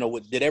was, you know,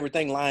 did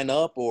everything line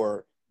up,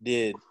 or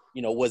did,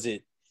 you know, was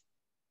it,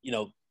 you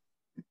know,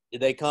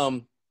 did they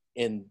come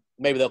and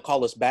maybe they'll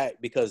call us back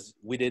because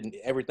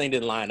everything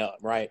didn't line up,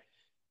 right?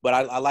 But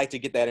I like to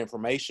get that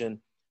information.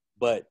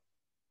 But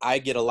I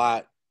get a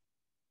lot,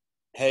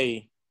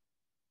 hey,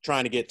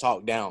 trying to get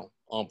talked down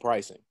on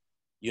pricing.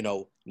 You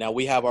know, now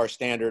we have our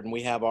standard and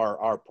we have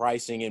our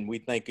pricing, and we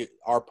think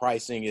our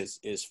pricing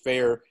is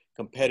fair,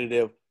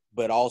 competitive,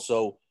 but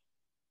also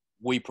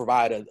we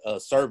provide a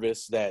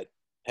service that,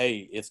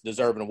 hey, it's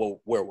deserving of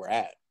where we're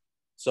at.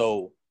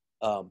 So,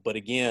 but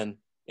again,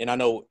 and I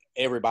know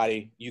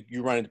everybody,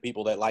 you run into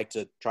people that like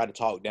to try to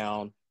talk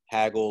down,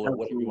 haggle, or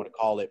whatever you want to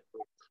call it.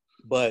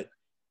 But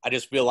I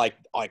just feel like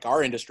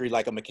our industry,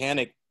 like a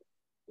mechanic,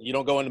 you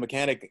don't go into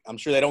mechanic, I'm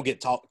sure they don't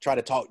try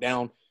to talk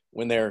down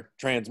when their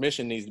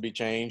transmission needs to be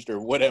changed or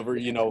whatever,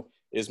 you know,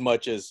 as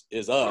much as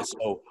us.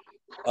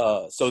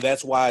 So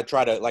that's why I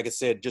try to, like I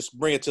said, just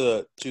bring it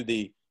to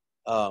the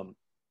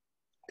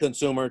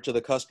consumer, to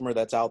the customer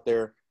that's out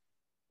there.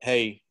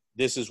 Hey,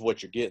 this is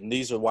what you're getting.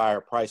 These are why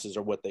our prices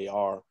are what they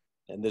are.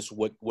 And this is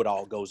what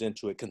all goes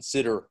into it.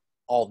 Consider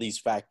all these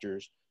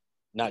factors,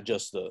 not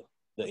just the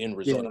end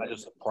result, not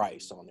just the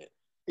price on it.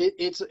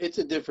 It's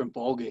a different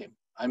ball game.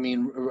 I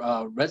mean,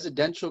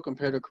 residential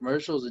compared to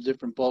commercial is a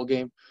different ball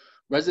game.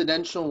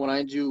 Residential, when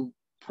I do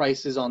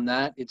prices on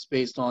that, it's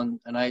based on,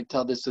 and I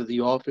tell this to the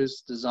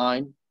office,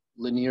 design,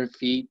 linear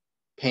feet,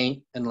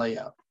 paint, and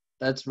layout.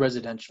 That's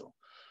residential.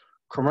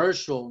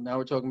 Commercial, now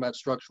we're talking about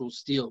structural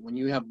steel. When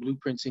you have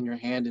blueprints in your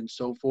hand and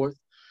so forth,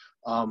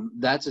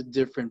 that's a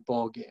different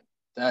ball game.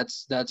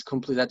 That's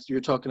complete.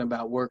 You're talking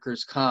about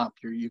workers' comp.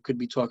 You could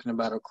be talking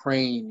about a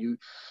crane,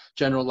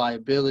 general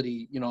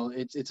liability. You know,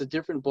 it's a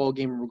different ball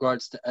game in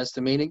regards to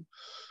estimating.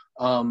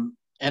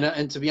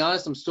 And to be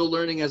honest, I'm still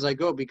learning as I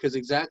go, because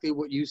exactly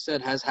what you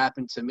said has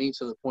happened to me,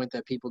 to the point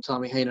that people tell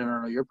me, hey,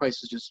 no, your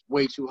price is just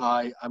way too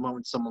high. I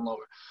want someone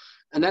lower.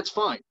 And that's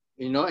fine,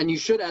 you know, and you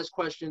should ask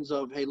questions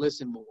of, hey,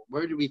 listen,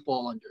 where do we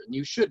fall under? And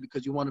you should,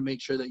 because you want to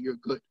make sure that you're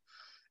good.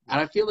 And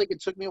I feel like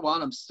it took me a while,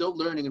 and I'm still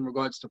learning in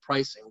regards to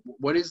pricing.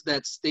 What is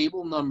that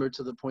stable number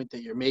to the point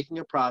that you're making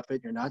a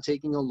profit, you're not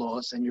taking a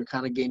loss, and you're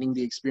kind of gaining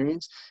the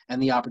experience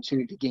and the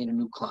opportunity to gain a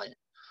new client?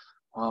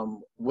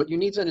 What you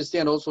need to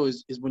understand also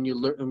is when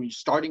you're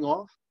starting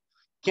off,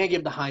 you can't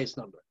give the highest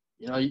number.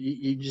 You know,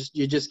 you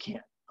just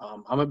can't.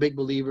 I'm a big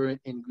believer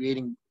in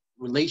creating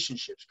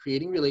relationships,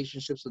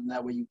 so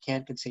that way you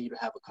can continue to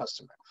have a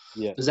customer.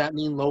 Yeah. Does that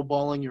mean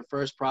lowballing your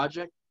first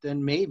project?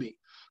 Then maybe.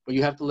 But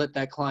you have to let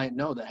that client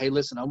know that, hey,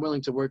 listen, I'm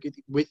willing to work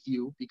with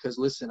you because,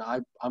 listen, I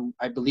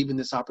believe in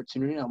this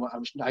opportunity.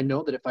 I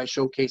know that if I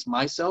showcase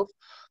myself,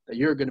 that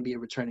you're going to be a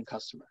returning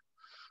customer.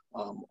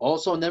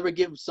 Also, never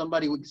give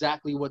somebody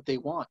exactly what they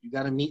want. You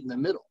got to meet in the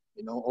middle.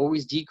 You know,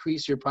 always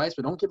decrease your price,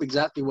 but don't give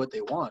exactly what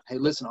they want. Hey,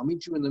 listen, I'll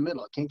meet you in the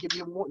middle. I can't give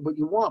you what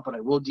you want, but I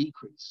will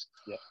decrease.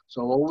 Yeah.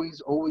 So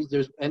always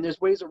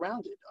there's ways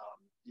around it.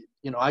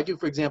 You know, I do,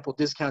 for example,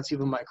 discounts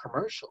even my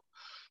commercial.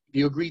 If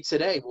you agree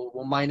today,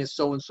 we'll minus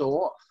so and so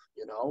off.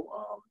 You know,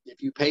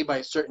 if you pay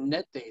by certain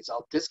net days,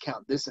 I'll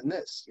discount this and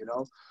this. You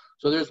know,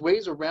 so there's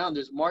ways around.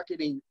 There's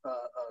marketing,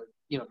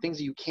 you know, things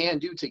that you can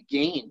do to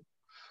gain.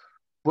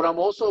 What I'm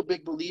also a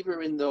big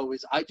believer in, though,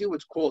 is I do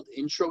what's called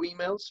intro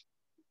emails.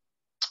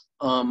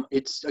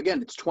 It's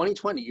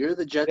 2020. You're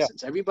the Yeah.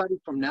 Jetsons. Everybody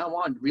from now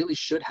on really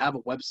should have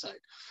a website.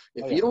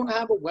 If yeah. you don't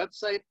have a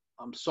website,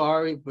 I'm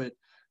sorry, but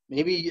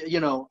maybe, you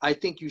know, I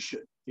think you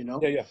should, you know?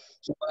 Yeah.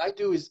 So what I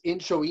do is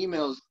intro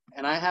emails,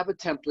 and I have a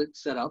template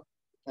set up,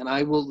 and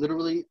I will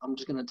literally, I'm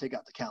just going to take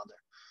out the calendar,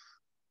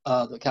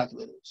 the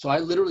calculator. So I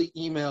literally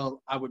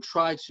email, I would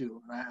try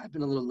to, and I've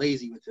been a little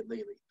lazy with it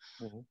lately,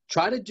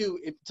 try to do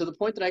it to the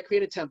point that I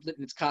create a template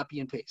and it's copy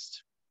and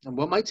paste. And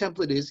what my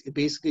template is, it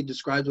basically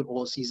describes what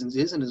All Seasons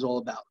is and is all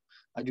about.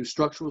 I do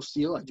structural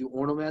steel, I do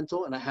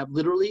ornamental, and I have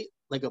literally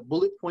like a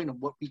bullet point of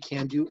what we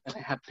can do, and I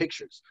have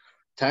pictures.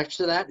 Attached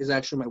to that is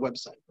actually my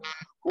website.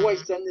 Who I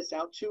send this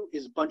out to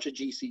is a bunch of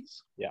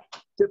GCs. Yeah.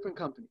 Different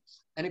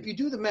companies. And if you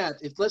do the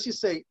math, if let's just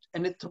say,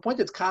 and to the point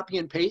that's copy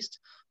and paste,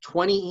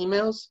 20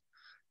 emails,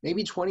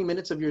 maybe 20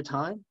 minutes of your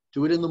time,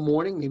 do it in the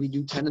morning, maybe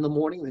do 10 in the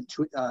morning, then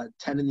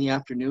 10 in the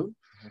afternoon.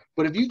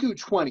 But if you do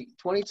 20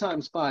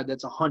 times 5,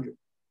 that's 100.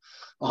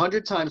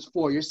 100 times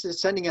 4, you're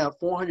sending out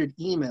 400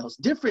 emails,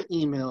 different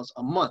emails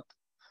a month,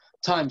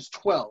 times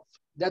 12.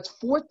 That's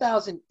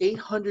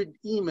 4,800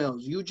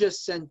 emails you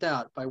just sent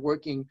out by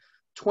working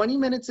 20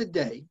 minutes a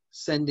day,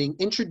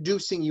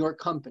 introducing your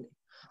company.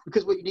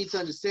 Because what you need to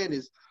understand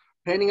is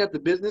handing out the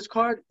business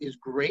card is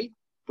great,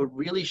 but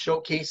really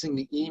showcasing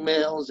the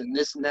emails and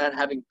this and that,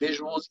 having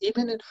visuals,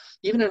 even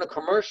in a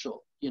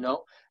commercial, you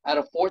know, out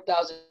of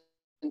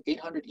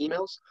 4,800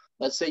 emails,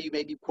 let's say you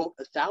maybe quote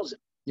 1,000.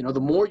 You know,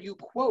 the more you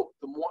quote,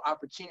 the more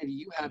opportunity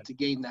you have to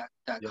gain that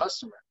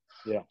customer.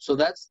 Yeah. So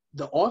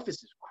the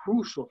office is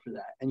crucial for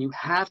that. And you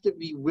have to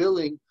be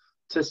willing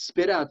to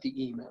spit out the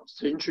emails,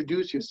 to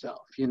introduce yourself,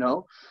 you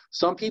know.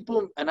 Some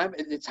people, and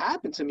it's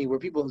happened to me where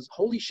people,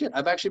 holy shit,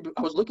 I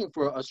was looking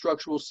for a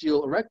structural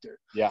steel erector.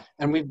 Yeah.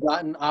 And we've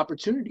gotten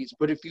opportunities.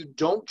 But if you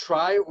don't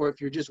try, or if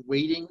you're just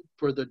waiting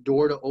for the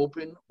door to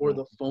open or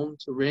the phone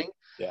to ring,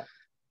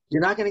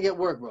 you're not going to get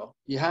work, bro.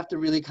 You have to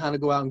really kind of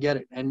go out and get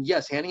it. And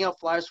yes, handing out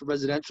flyers for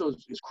residential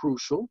is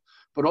crucial,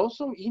 but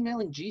also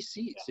emailing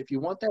GCs. If you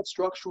want that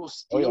structural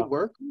steel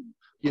work,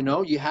 you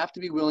know, you have to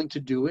be willing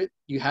to do it.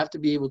 You have to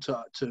be able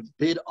to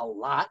bid a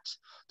lot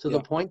to the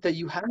point that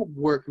you have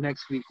work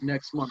next week,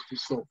 next month, and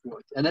so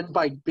forth. And then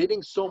by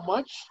bidding so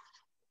much,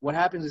 what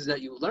happens is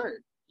that you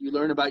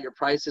learn about your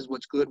prices,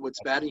 what's good,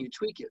 what's bad, and you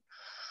tweak it.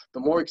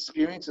 The more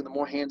experience and the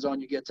more hands-on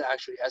you get to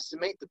actually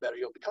estimate, the better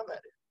you'll become at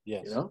it.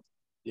 Yes. You know?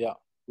 Yeah.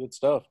 Good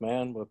stuff,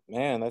 man. But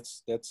man,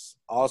 that's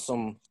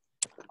awesome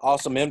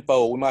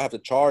info. We might have to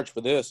charge for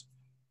this.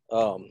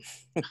 But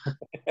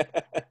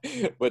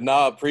no,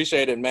 I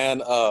appreciate it,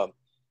 man.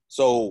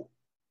 So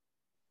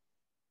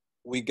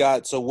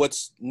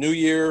what's New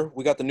Year?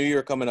 We got the New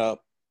Year coming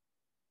up.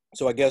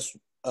 So I guess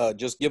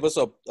just give us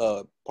a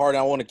part.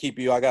 I want to keep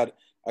you. I got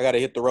to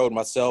hit the road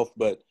myself,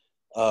 but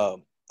I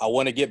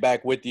want to get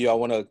back with you. I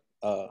want to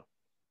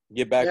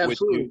get back with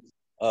you,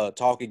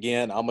 talk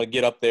again. I'm gonna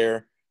get up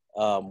there.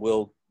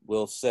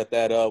 We'll set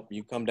that up.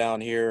 You come down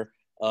here.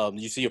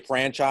 You see a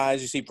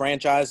franchise. You see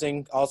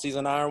franchising All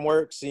Season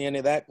Ironworks. See any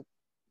of that?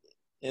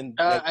 And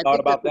I thought think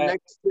about that.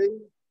 Next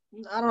thing,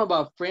 I don't know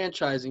about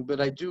franchising,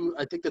 but I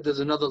think that there's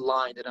another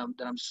line that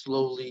I'm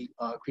slowly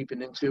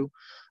creeping into.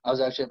 I was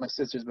actually at my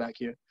sister's back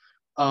here.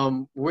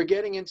 We're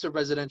getting into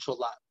residential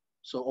lot.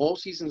 So All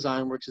Seasons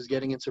Ironworks is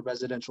getting into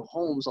residential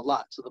homes a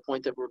lot, to the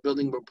point that we're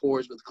building rapport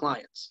with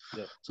clients.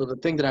 Yeah. So the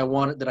thing that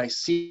I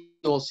see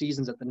All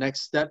Seasons at the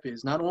next step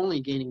is not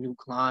only gaining new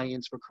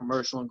clients for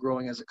commercial and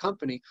growing as a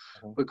company,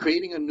 but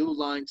creating a new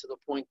line to the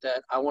point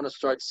that I want to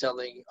start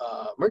selling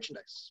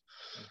merchandise.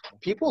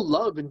 People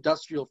love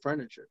industrial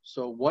furniture.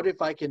 So what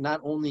if I can not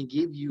only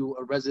give you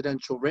a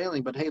residential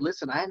railing, but hey,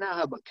 listen, I now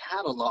have a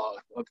catalog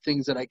of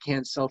things that I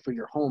can sell for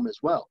your home as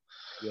well.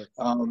 Yes.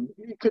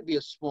 It could be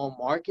a small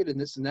market and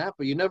this and that,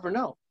 but you never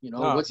know. You know,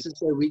 what's to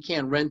say we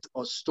can't rent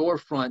a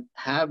storefront,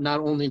 have not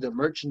only the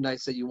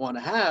merchandise that you want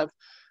to have,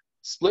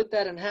 split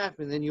that in half,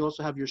 and then you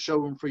also have your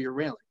showroom for your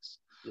railings.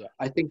 Yeah.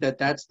 I think that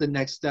that's the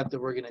next step that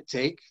we're going to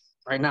take.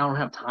 Right now, I don't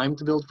have time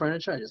to build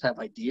furniture. I just have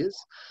ideas,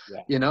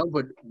 you know,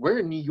 but we're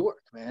in New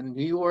York, man.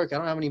 New York, I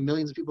don't know how many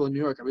millions of people in New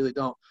York. I really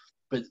don't.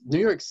 But New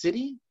York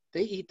City,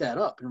 they eat that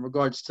up in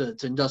regards to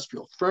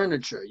industrial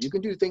furniture. You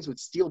can do things with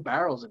steel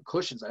barrels and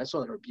cushions. I saw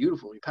that are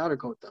beautiful. You powder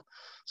coat them.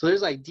 So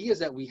there's ideas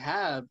that we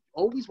have,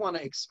 always want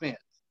to expand.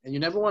 And you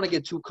never want to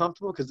get too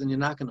comfortable, because then you're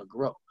not going to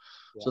grow.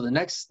 Yeah. So the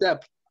next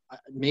step,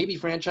 maybe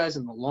franchise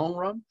in the long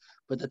run,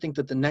 but I think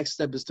that the next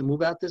step is to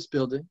move out this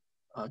building,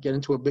 get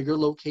into a bigger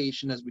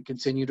location as we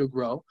continue to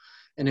grow.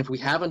 And if we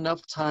have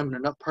enough time and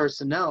enough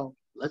personnel,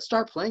 let's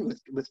start playing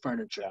with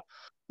furniture. Yeah.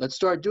 Let's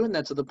start doing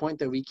that to the point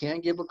that we can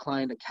give a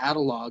client a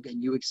catalog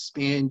and you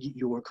expand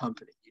your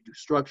company. You do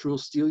structural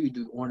steel, you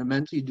do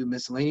ornamental, you do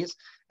miscellaneous,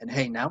 and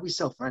hey, now we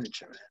sell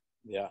furniture, man.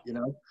 Yeah. you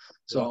know?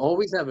 So Yeah.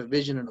 always have a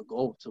vision and a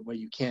goal to where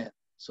you can.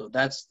 So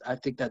I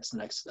think that's the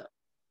next step.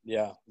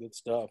 Yeah. Good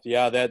stuff.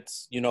 Yeah.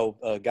 That's,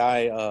 a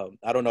guy,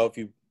 I don't know if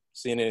you've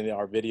seen any of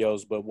our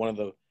videos, but one of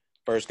the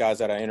first guys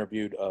that I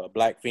interviewed,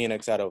 Black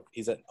Phoenix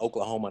he's at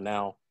Oklahoma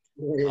now,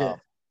 Yeah.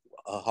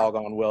 Hog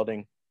on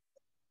Welding.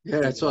 Yeah,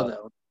 I He, saw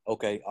that one.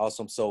 okay.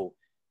 Awesome. So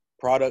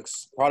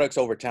products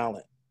over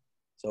talent.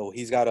 So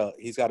he's got a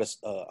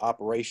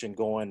operation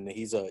going.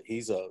 He's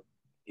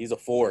a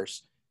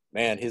force,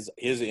 man. His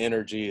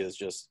energy is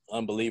just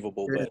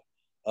unbelievable.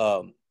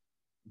 Yeah.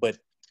 But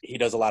he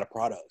does a lot of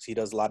products. He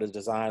does a lot of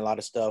design, a lot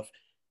of stuff,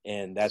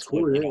 and It's that's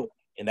what cool, yeah.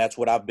 and that's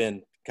what I've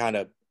been kind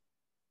of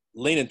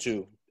leaning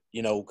to,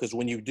 because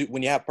when you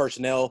have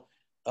personnel,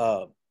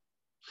 uh,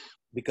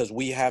 because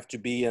we have to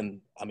be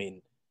in. I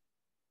mean,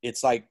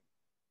 it's like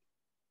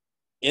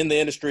in the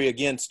industry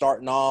again,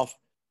 starting off,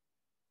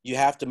 you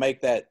have to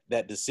make that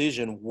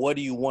decision. What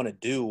do you want to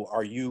do?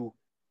 Are you,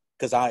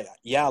 because I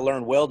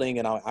learned welding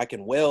and I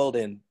can weld,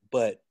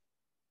 but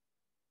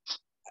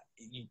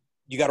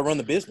you got to run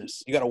the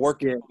business. You got to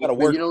work. Yeah, You got to but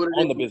work you know what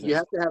on it the is?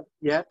 business.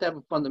 You have to have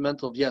a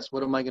fundamental of, yes,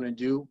 what am I going to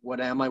do? What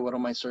am I? What are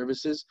my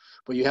services?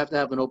 But you have to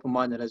have an open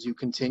mind that as you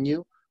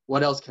continue,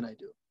 what else can I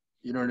do?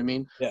 You know what I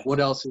mean? Yeah. What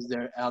else is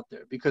there out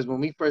there? Because when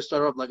we first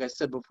started off, like I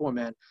said before,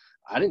 man,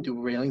 I didn't do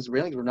railings.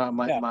 Railings were not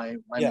Yeah. my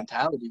Yeah.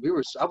 mentality.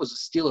 I was a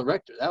steel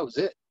erector. That was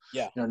it.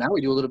 Yeah. You know, now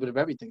we do a little bit of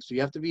everything. So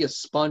you have to be a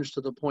sponge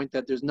to the point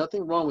that there's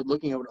nothing wrong with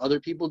looking at what other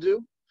people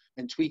do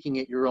and tweaking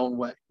it your own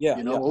way. Yeah.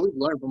 You know, Yeah. always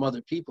learn from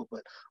other people,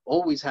 but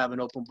always have an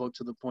open book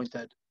to the point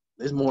that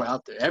there's more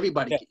out there.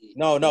 Everybody Yeah. can eat.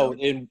 No, You know?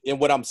 and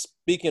what I'm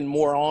speaking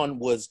more on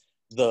was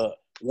the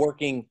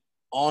working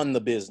on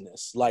the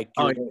business, like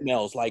Oh, your yeah.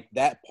 emails, like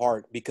that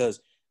part, because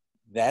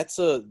that's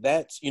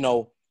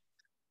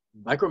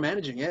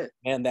Micromanaging it.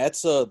 and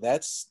that's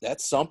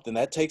something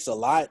that takes a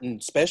lot, and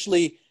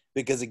especially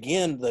because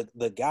again,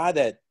 the guy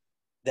that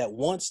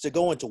wants to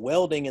go into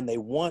welding and they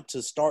want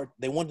to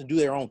do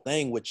their own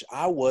thing, which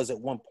I was at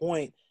one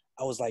point.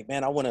 I was like,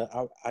 man, I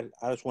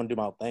just want to do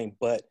my own thing.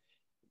 But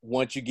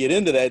once you get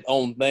into that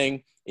own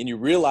thing and you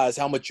realize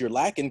how much you're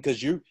lacking,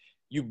 because you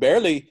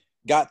barely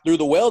got through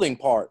the welding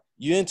part.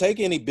 You didn't take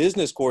any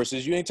business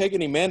courses, you didn't take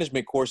any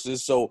management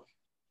courses. So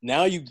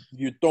now you're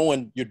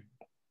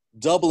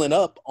doubling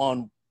up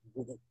on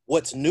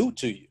what's new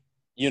to you,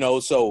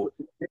 so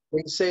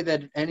They say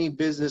that any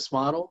business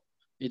model,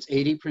 it's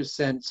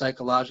 80%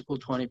 psychological,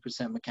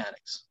 20%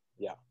 mechanics.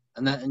 yeah.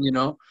 And you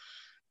know,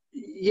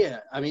 yeah,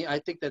 I mean, I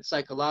think that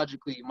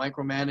psychologically,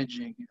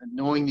 micromanaging,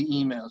 knowing the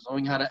emails,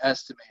 knowing how to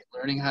estimate,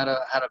 learning how to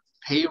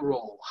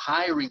payroll,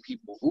 hiring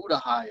people, who to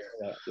hire.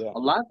 Yeah. Yeah. A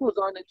lot goes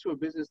on into a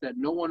business that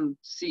no one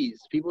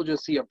sees. People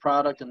just see a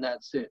product and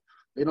that's it.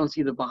 They don't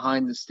see the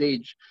behind the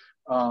stage.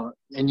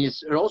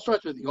 It all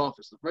starts with the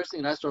office. The first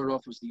thing that I started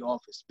off was the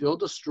office.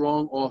 Build a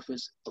strong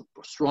office, a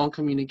strong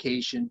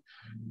communication,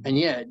 and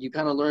yeah, you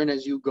kind of learn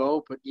as you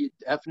go. But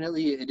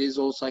definitely, it is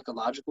all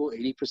psychological.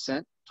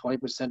 80%,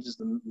 20% is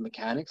the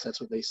mechanics.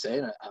 That's what they say.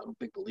 And I'm a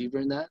big believer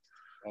in that.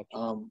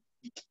 Um,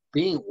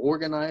 Being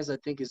organized, I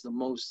think, is the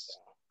most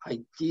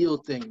ideal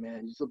thing,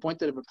 man. To the point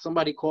that if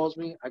somebody calls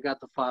me, I got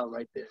the file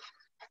right there.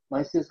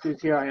 My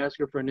sister's here. I ask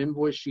her for an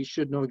invoice. She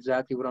should know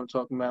exactly what I'm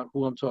talking about,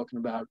 who I'm talking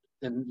about,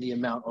 and the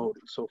amount owed,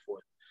 and so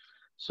forth.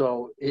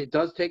 So it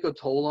does take a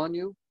toll on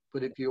you,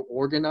 but if you're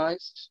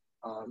organized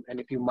and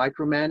if you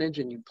micromanage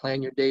and you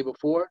plan your day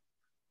before,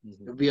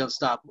 you'll be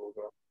unstoppable,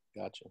 bro.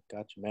 Gotcha,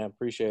 man.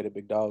 Appreciate it,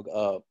 big dog.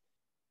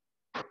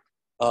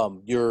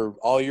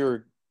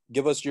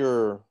 Give us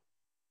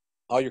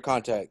all your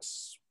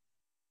contacts,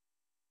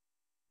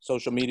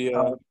 social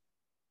media.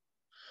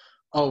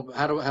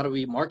 How do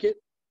we market?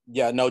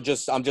 Yeah, no,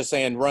 I'm just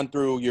saying, run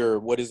through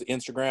what is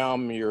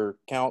Instagram, your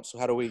accounts.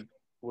 What do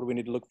we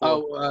need to look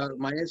for?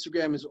 My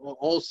Instagram is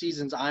All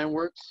Seasons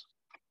Ironworks.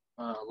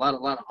 A lot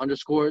of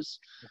underscores.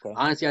 Okay.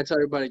 Honestly, I tell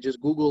everybody, just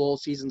Google All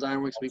Seasons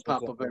Ironworks. We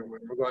pop up Okay. everywhere,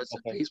 in regards to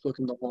Okay. Facebook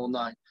and the whole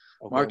nine.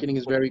 Okay. Marketing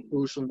is very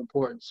crucial and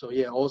important. So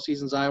yeah, All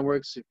Seasons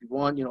Ironworks. If you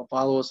want,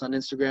 follow us on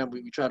Instagram.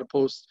 We try to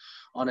post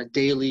on a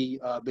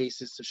daily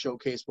basis to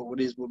showcase what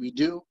we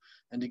do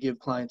and to give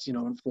clients,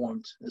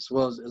 informed as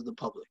well as the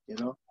public.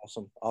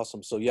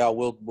 Awesome. So yeah,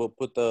 we'll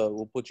put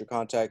your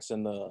contacts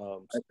in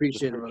the I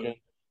appreciate description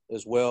it,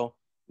 as well.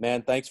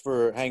 Man, thanks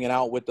for hanging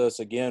out with us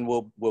again.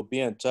 We'll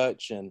be in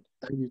touch, and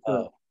thank you,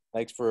 sir.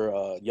 thanks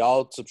for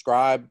y'all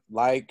subscribe,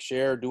 like,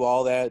 share, do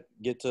all that.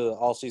 Get to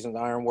All Seasons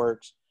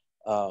Ironworks,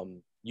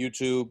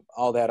 YouTube,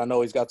 all that. I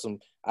know he's got some.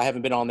 I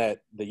haven't been on the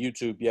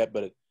YouTube yet,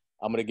 but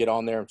I'm gonna get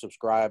on there and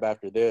subscribe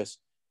after this.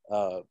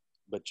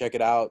 But check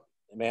it out,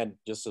 man.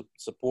 Just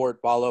support,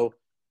 follow.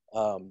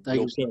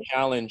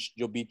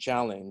 You'll be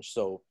challenged.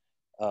 So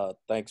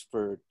thanks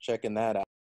for checking that out.